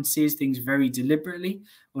man and says things very deliberately,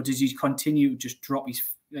 or does he continue to just drop his,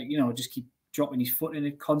 just keep dropping his foot in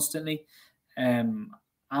it constantly? I'm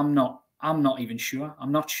not even sure.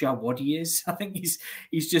 I'm not sure what he is. I think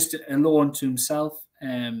he's just alone to himself.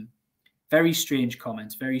 Very strange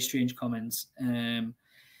comments.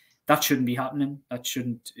 That shouldn't be happening. It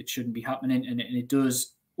shouldn't be happening. And it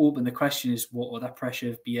does open the question is what other pressure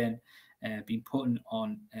have been put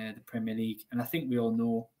on the Premier League. And I think we all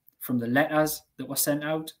know from the letters that were sent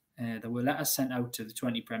out, there were letters sent out to the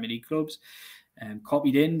 20 Premier League clubs,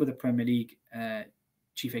 copied in with the Premier League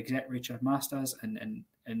Chief Exec Richard Masters, and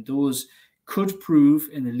those could prove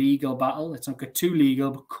in the legal battle, let's not get too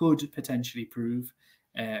legal, but could potentially prove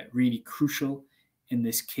really crucial in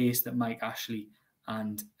this case that Mike Ashley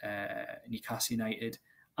and Newcastle United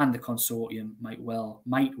and the consortium might well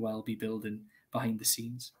be building behind the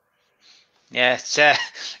scenes. Yeah, it's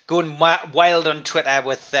going wild on Twitter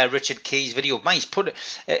with Richard Keys' video. Man, he's put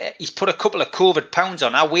a couple of COVID pounds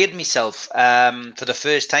on. I weighed myself for the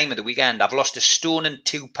first time at the weekend. I've lost 1 stone and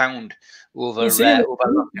 2 pounds over. It's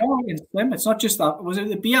not just that. Was it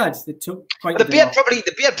the beard that took quite? The beard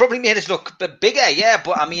probably made us look bigger. Yeah,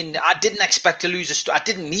 but I mean, I didn't expect to lose I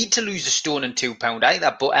didn't need to lose 1 stone and 2 pounds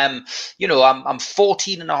either. But I'm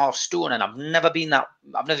 14.5 stone, and I've never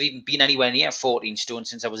even been anywhere near 14 stone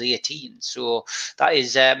since I was 18. So that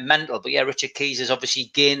is mental. But yeah, Richard Keys has obviously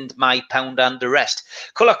gained my pound and the rest.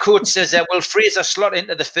 Colour Code says, will Fraser slot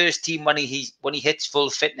into the first team when he hits full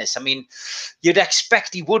fitness? I mean, you'd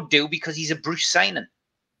expect he would do because he's a Bruce signing.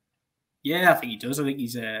 Yeah, I think he does. I think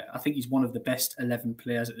he's one of the best 11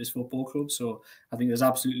 players at this football club. So I think there's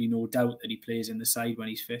absolutely no doubt that he plays in the side when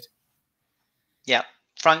he's fit. Yeah.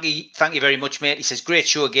 Frankie, thank you very much, mate. He says, great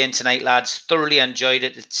show again tonight, lads. Thoroughly enjoyed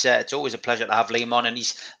it. It's always a pleasure to have Liam on. And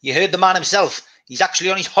you heard the man himself. He's actually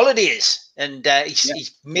on his holidays, and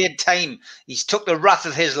he's made time. He's took the wrath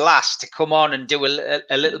of his last to come on and do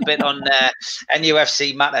a little bit on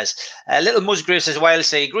NUFC matters. Little Musgrave says, while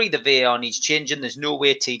I agree the VAR needs changing, there's no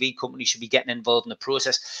way TV companies should be getting involved in the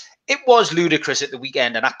process. It was ludicrous at the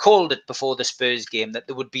weekend, and I called it before the Spurs game that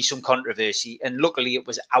there would be some controversy, and luckily it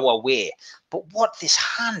was our way. But what, this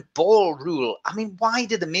handball rule? I mean, why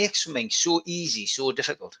did they make something so easy, so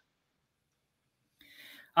difficult?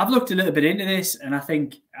 I've looked a little bit into this, and I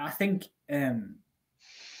think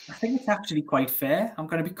it's actually quite fair. I'm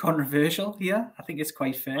going to be controversial here. I think it's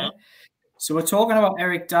quite fair. So we're talking about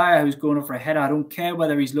Eric Dyer, who's going up for a header. I don't care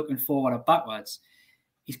whether he's looking forward or backwards.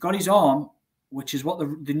 He's got his arm, which is what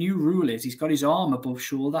the new rule is. He's got his arm above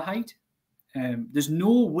shoulder height. There's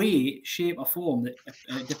no way, shape or form that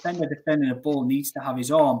a defender defending a ball needs to have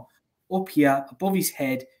his arm up here, above his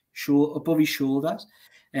head, above his shoulders.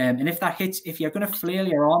 And if you're going to flail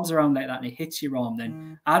your arms around like that and it hits your arm,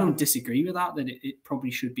 then I don't disagree with that it probably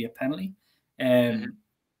should be a penalty.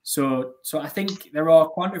 So I think there are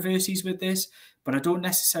controversies with this, but I don't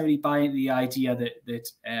necessarily buy into the idea that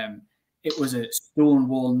it was a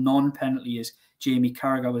stonewall non-penalty, as Jamie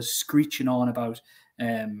Carragher was screeching on about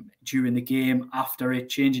during the game, after it,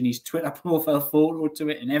 changing his Twitter profile photo to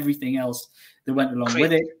it and everything else that went along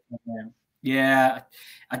with it. Yeah,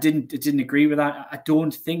 I didn't agree with that. I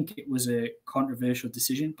don't think it was a controversial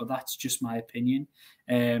decision, but that's just my opinion.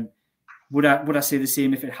 Would I say the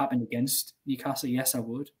same if it happened against Newcastle? Yes, I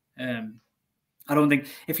would. I don't think,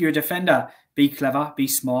 if you're a defender, be clever, be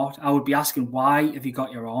smart. I would be asking, why have you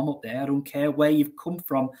got your arm up there? I don't care where you've come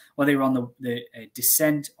from, whether you're on the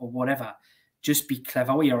descent or whatever. Just be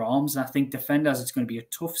clever with your arms. And I think defenders, it's going to be a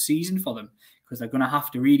tough season for them because they're going to have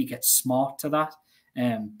to really get smart to that.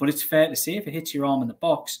 But it's fair to say if it hits your arm in the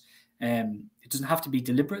box, it doesn't have to be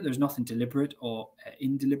deliberate. There's nothing deliberate or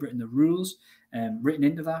indeliberate in the rules written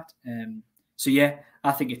into that. So yeah,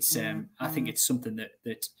 I think it's something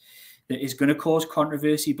that is going to cause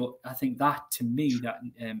controversy. But I think that, to me, that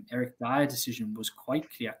Eric Dyer decision was quite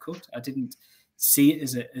clear cut. I didn't see it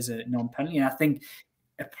as a non-penalty, and I think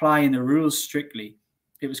applying the rules strictly,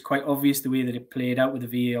 it was quite obvious the way that it played out with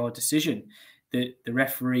the VAR decision. The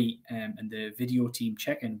referee and the video team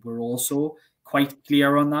checking were also quite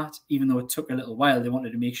clear on that, even though it took a little while. They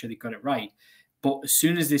wanted to make sure they got it right. But as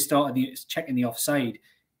soon as they started checking the offside,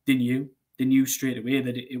 they knew straight away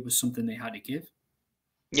that it was something they had to give.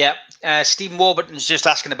 Yeah. Stephen Warburton's just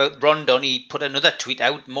asking about Rondon. He put another tweet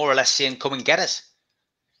out, more or less saying, come and get us.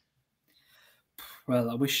 Well,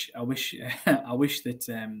 I wish that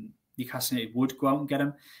Newcastle United would go out and get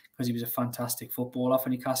him, because he was a fantastic footballer for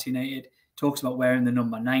Newcastle United. Talks about wearing the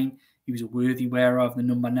number 9. He was a worthy wearer of the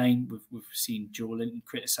number 9. We've seen Joe Linton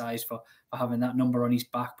criticised for having that number on his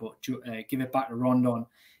back, but give it back to Rondon.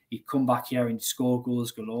 he'd come back here and score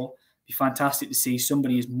goals galore. It'd be fantastic to see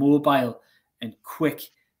somebody as mobile and quick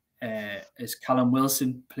as Callum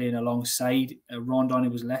Wilson playing alongside Rondon,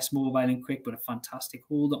 who was less mobile and quick, but a fantastic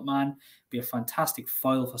hold-up man. Be a fantastic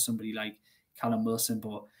foil for somebody like Callum Wilson,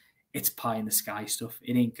 but it's pie in the sky stuff.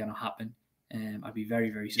 It ain't going to happen. I'd be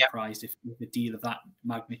very, very surprised if a deal of that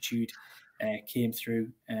magnitude came through.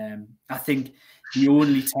 I think the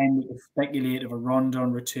only time we could speculate of a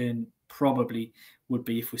Rondon return probably would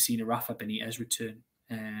be if we've seen a Rafa Benitez return.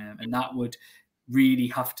 And that would really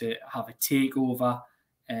have to have a takeover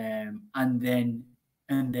and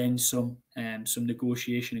then some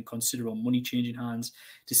negotiation and considerable money changing hands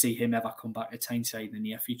to see him ever come back to Tyneside in the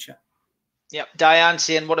near future. Yep. Diane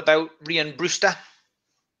saying, what about Ryan Brewster?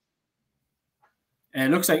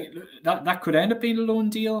 Looks like that could end up being a loan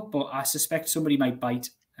deal, but I suspect somebody might bite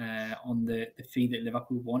on the fee that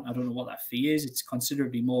Liverpool want. I don't know what that fee is. It's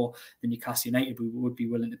considerably more than Newcastle United would be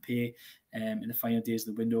willing to pay in the final days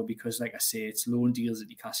of the window, because, like I say, it's loan deals that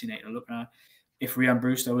Newcastle United are looking at. If Ryan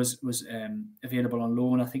Brewster was available on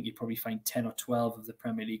loan, I think you'd probably find 10 or 12 of the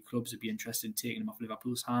Premier League clubs would be interested in taking him off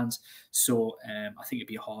Liverpool's hands. So I think it'd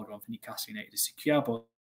be a hard one for Newcastle United to secure, but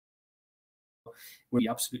would be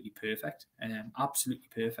absolutely perfect. Absolutely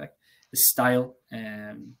perfect. The style,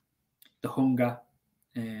 the hunger,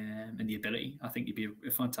 and the ability. I think it'd be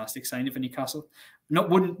a fantastic signing for Newcastle.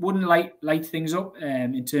 Wouldn't light things up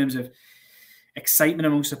in terms of excitement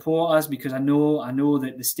among supporters, because I know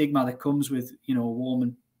that the stigma that comes with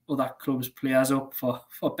warming other clubs' players up for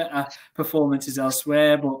better performances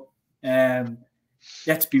elsewhere. But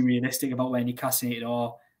let's be realistic about where Newcastle United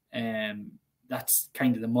are. That's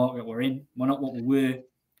kind of the market we're in. We're not what we were.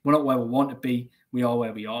 We're not where we want to be. We are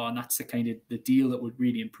where we are, and that's the deal that would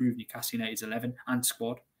really improve Newcastle United's 11 and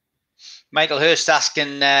squad. Michael Hurst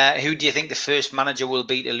asking, who do you think the first manager will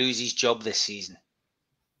be to lose his job this season?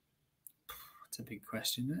 That's a big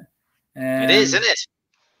question, isn't it? It is, isn't it?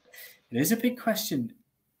 It is a big question.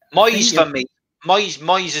 Moyes for me.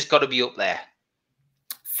 Moyes has got to be up there.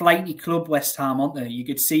 Flighty club, West Ham, aren't they? You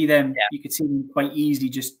could see them. Yeah. You could see them quite easily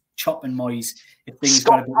just chopping Moyes if things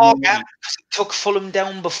Scott Parker took Fulham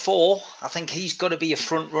down before. I think he's got to be a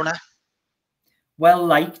front runner. Well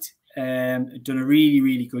liked, done a really,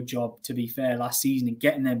 really good job, to be fair, last season in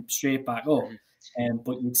getting them straight back up.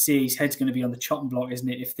 But you'd say his head's going to be on the chopping block, isn't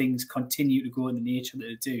it, if things continue to go in the nature that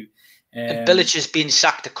they do. Bilic has been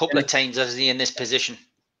sacked a couple of times, hasn't he, in this position?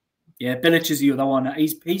 Yeah, Bilic is the other one.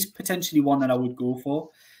 He's potentially one that I would go for,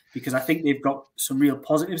 because I think they've got some real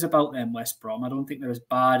positives about them, West Brom. I don't think they're as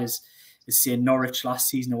bad as say Norwich last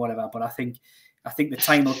season or whatever, but I think the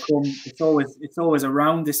time will come. It's always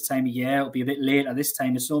around this time of year. It'll be a bit later this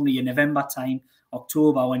time. It's normally in November time,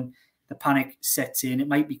 October, when the panic sets in. It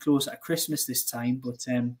might be closer to Christmas this time, but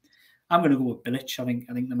I'm going to go with Bilic. I think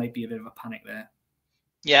there might be a bit of a panic there.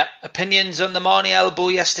 Yeah. Opinions on the Marnie elbow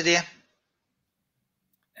yesterday?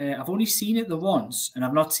 I've only seen it the once, and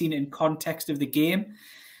I've not seen it in context of the game.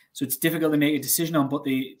 So it's difficult to make a decision on, but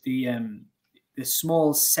the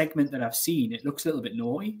small segment that I've seen, it looks a little bit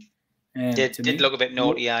naughty. It did look a bit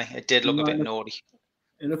naughty, It did look a bit naughty.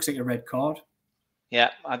 It looks like a red card. Yeah,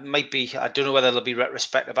 it might be. I don't know whether there'll be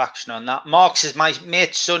retrospective action on that. Mark says, my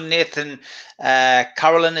mate's son, Nathan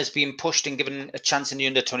Carolan, has been pushed and given a chance in the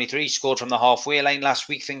under-23. Scored from the halfway line last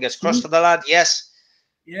week. Fingers crossed for the lad. Yes.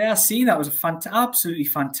 Yeah, I seen that. It was a absolutely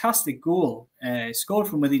fantastic goal. Scored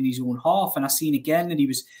from within his own half, and I seen again that he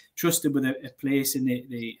was trusted with a place in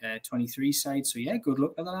the 23 side. So yeah, good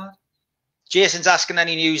luck to the lad. Jason's asking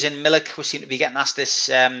any news in Milik. We seem to be getting asked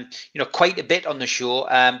this, quite a bit on the show.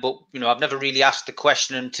 But I've never really asked the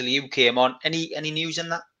question until you came on. Any news in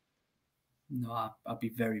that? No, I'd be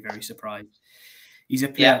very, very surprised. He's a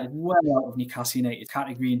player well out of Newcastle United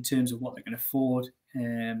category in terms of what they're going to afford.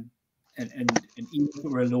 And even if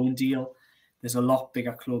it were a loan deal, there's a lot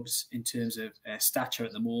bigger clubs in terms of stature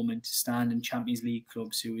at the moment, standing Champions League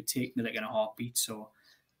clubs who would take Milik in a heartbeat. So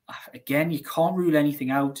again, you can't rule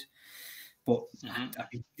anything out, but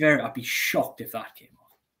I'd be shocked if that came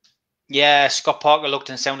off. Yeah, Scott Parker looked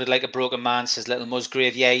and sounded like a broken man, says Little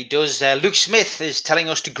Musgrave. Yeah, he does. Luke Smith is telling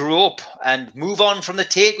us to grow up and move on from the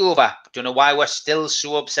takeover. Don't know why we're still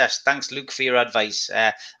so obsessed. Thanks, Luke, for your advice.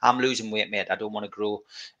 I'm losing weight, mate. I don't want to grow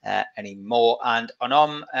anymore. And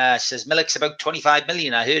Anom says Milik's about 25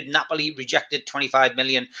 million. I heard Napoli rejected 25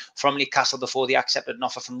 million from Newcastle before they accepted an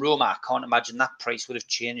offer from Roma. I can't imagine that price would have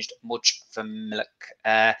changed much for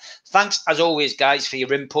Milik. Thanks, as always, guys, for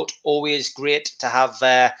your input. Always great to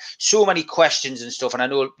have so many questions and stuff. And I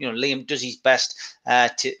know, Liam does his best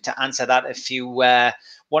to answer that. If you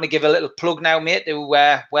want to give a little plug now, mate, to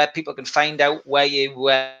where people can find out where you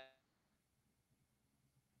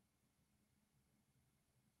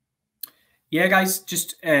Yeah, guys,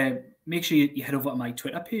 just make sure you head over to my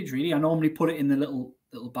Twitter page. Really, I normally put it in the little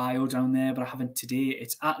bio down there, but I haven't today.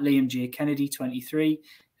 It's at Liam J Kennedy 23.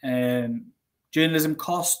 Journalism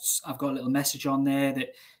costs. I've got a little message on there that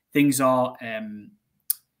things are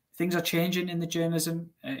changing in the journalism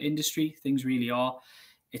industry. Things really are.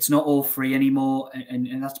 It's not all free anymore,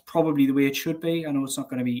 and that's probably the way it should be. I know it's not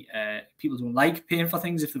going to be, people don't like paying for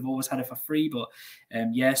things if they've always had it for free, but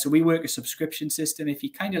yeah, so we work a subscription system. If you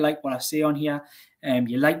kind of like what I say on here,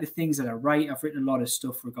 you like the things that I write, I've written a lot of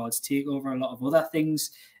stuff regards Takeover, a lot of other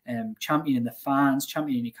things, championing the fans,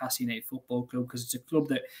 championing Newcastle United Football Club, because it's a club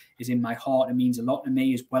that is in my heart and means a lot to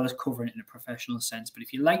me, as well as covering it in a professional sense. But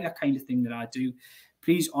if you like that kind of thing that I do,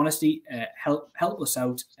 please, honestly, help us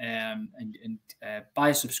out and buy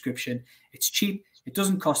a subscription. It's cheap. It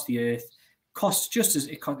doesn't cost the earth. Costs just as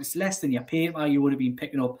it's less than your paper you would have been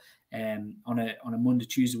picking up on a Monday,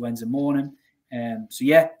 Tuesday, Wednesday morning. So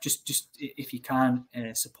yeah, just if you can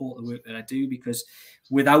support the work that I do, because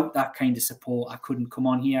without that kind of support, I couldn't come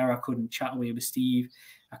on here. I couldn't chat away with Steve.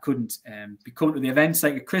 I couldn't be coming to the events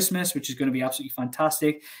like at Christmas, which is going to be absolutely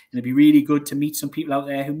fantastic. And it'd be really good to meet some people out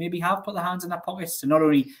there who maybe have put their hands in their pockets to not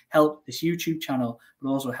only help this YouTube channel, but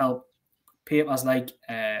also help papers like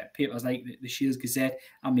the Shields Gazette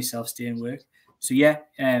and myself stay in work. So yeah,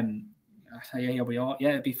 here we are.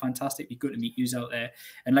 Yeah, it'd be fantastic. It'd be good to meet you out there.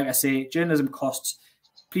 And like I say, journalism costs.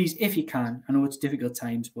 Please, if you can, I know it's difficult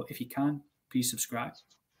times, but if you can, please subscribe.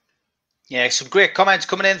 Yeah, some great comments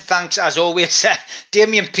coming in. Thanks, as always.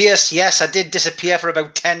 Damien Pierce, yes, I did disappear for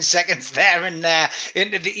about 10 seconds there and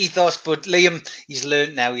into the ethos, but Liam, he's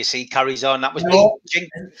learned now, you see, carries on. That was me.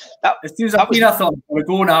 As soon as I thought, I'm going to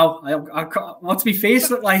go now. What's my face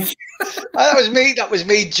look like? That was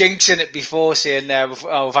me jinxing it before, saying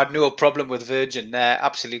I've had no problem with Virgin.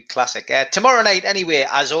 Absolute classic. Tomorrow night, anyway,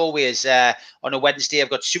 as always, on a Wednesday, I've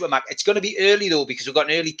got Supermac. It's going to be early, though, because we've got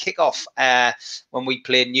an early kickoff when we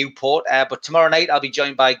play Newport. But tomorrow night, I'll be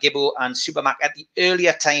joined by Gibbo and Supermac at the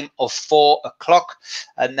earlier time of 4 o'clock.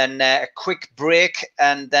 And then a quick break,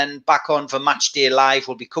 and then back on for Match Day Live.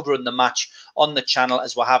 We'll be covering the match on the channel,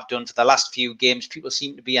 as we have done for the last few games. People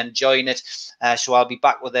seem to be enjoying it. So I'll be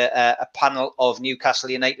back with a panel of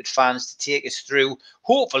Newcastle United fans to take us through,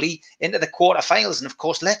 hopefully, into the quarterfinals. And, of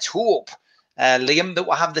course, let's hope, Liam, that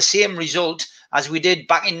we'll have the same result as we did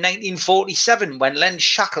back in 1947 when Len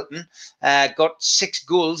Shackleton got 6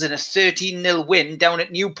 goals in a 13-0 win down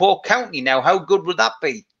at Newport County. Now, how good would that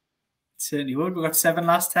be? Certainly would. We got 7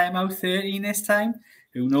 last time out, 13 this time.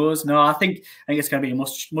 Who knows? No, I think it's going to be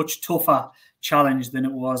a much tougher challenge than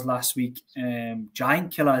it was last week.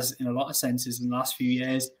 Giant killers in a lot of senses in the last few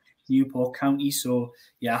years, Newport County. So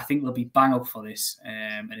yeah, I think they'll be bang up for this,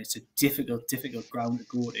 and it's a difficult ground to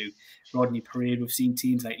go to. Rodney Parade. We've seen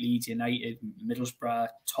teams like Leeds United, Middlesbrough,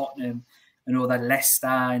 Tottenham, and all that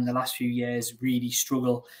Leicester in the last few years really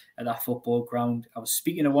struggle at that football ground. I was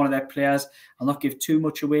speaking to one of their players. I'll not give too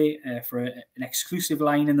much away for an exclusive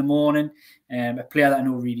line in the morning. A player that I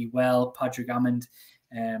know really well, Padraig Hammond,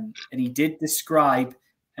 and he did describe.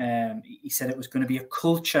 He said it was going to be a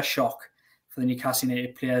culture shock for the Newcastle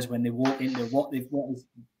United players when they walk into what is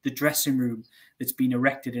the dressing room that's been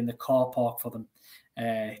erected in the car park for them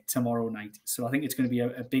tomorrow night. So I think it's going to be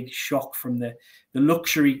a big shock from the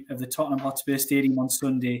luxury of the Tottenham Hotspur Stadium on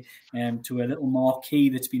Sunday to a little marquee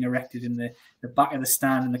that's been erected in the back of the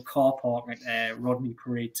stand in the car park at Rodney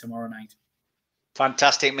Parade tomorrow night.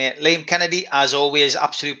 Fantastic, mate. Liam Kennedy, as always,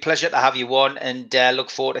 absolute pleasure to have you on, and look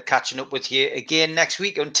forward to catching up with you again next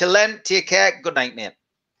week. Until then, take care. Good night, mate.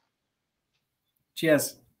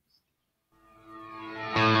 Cheers.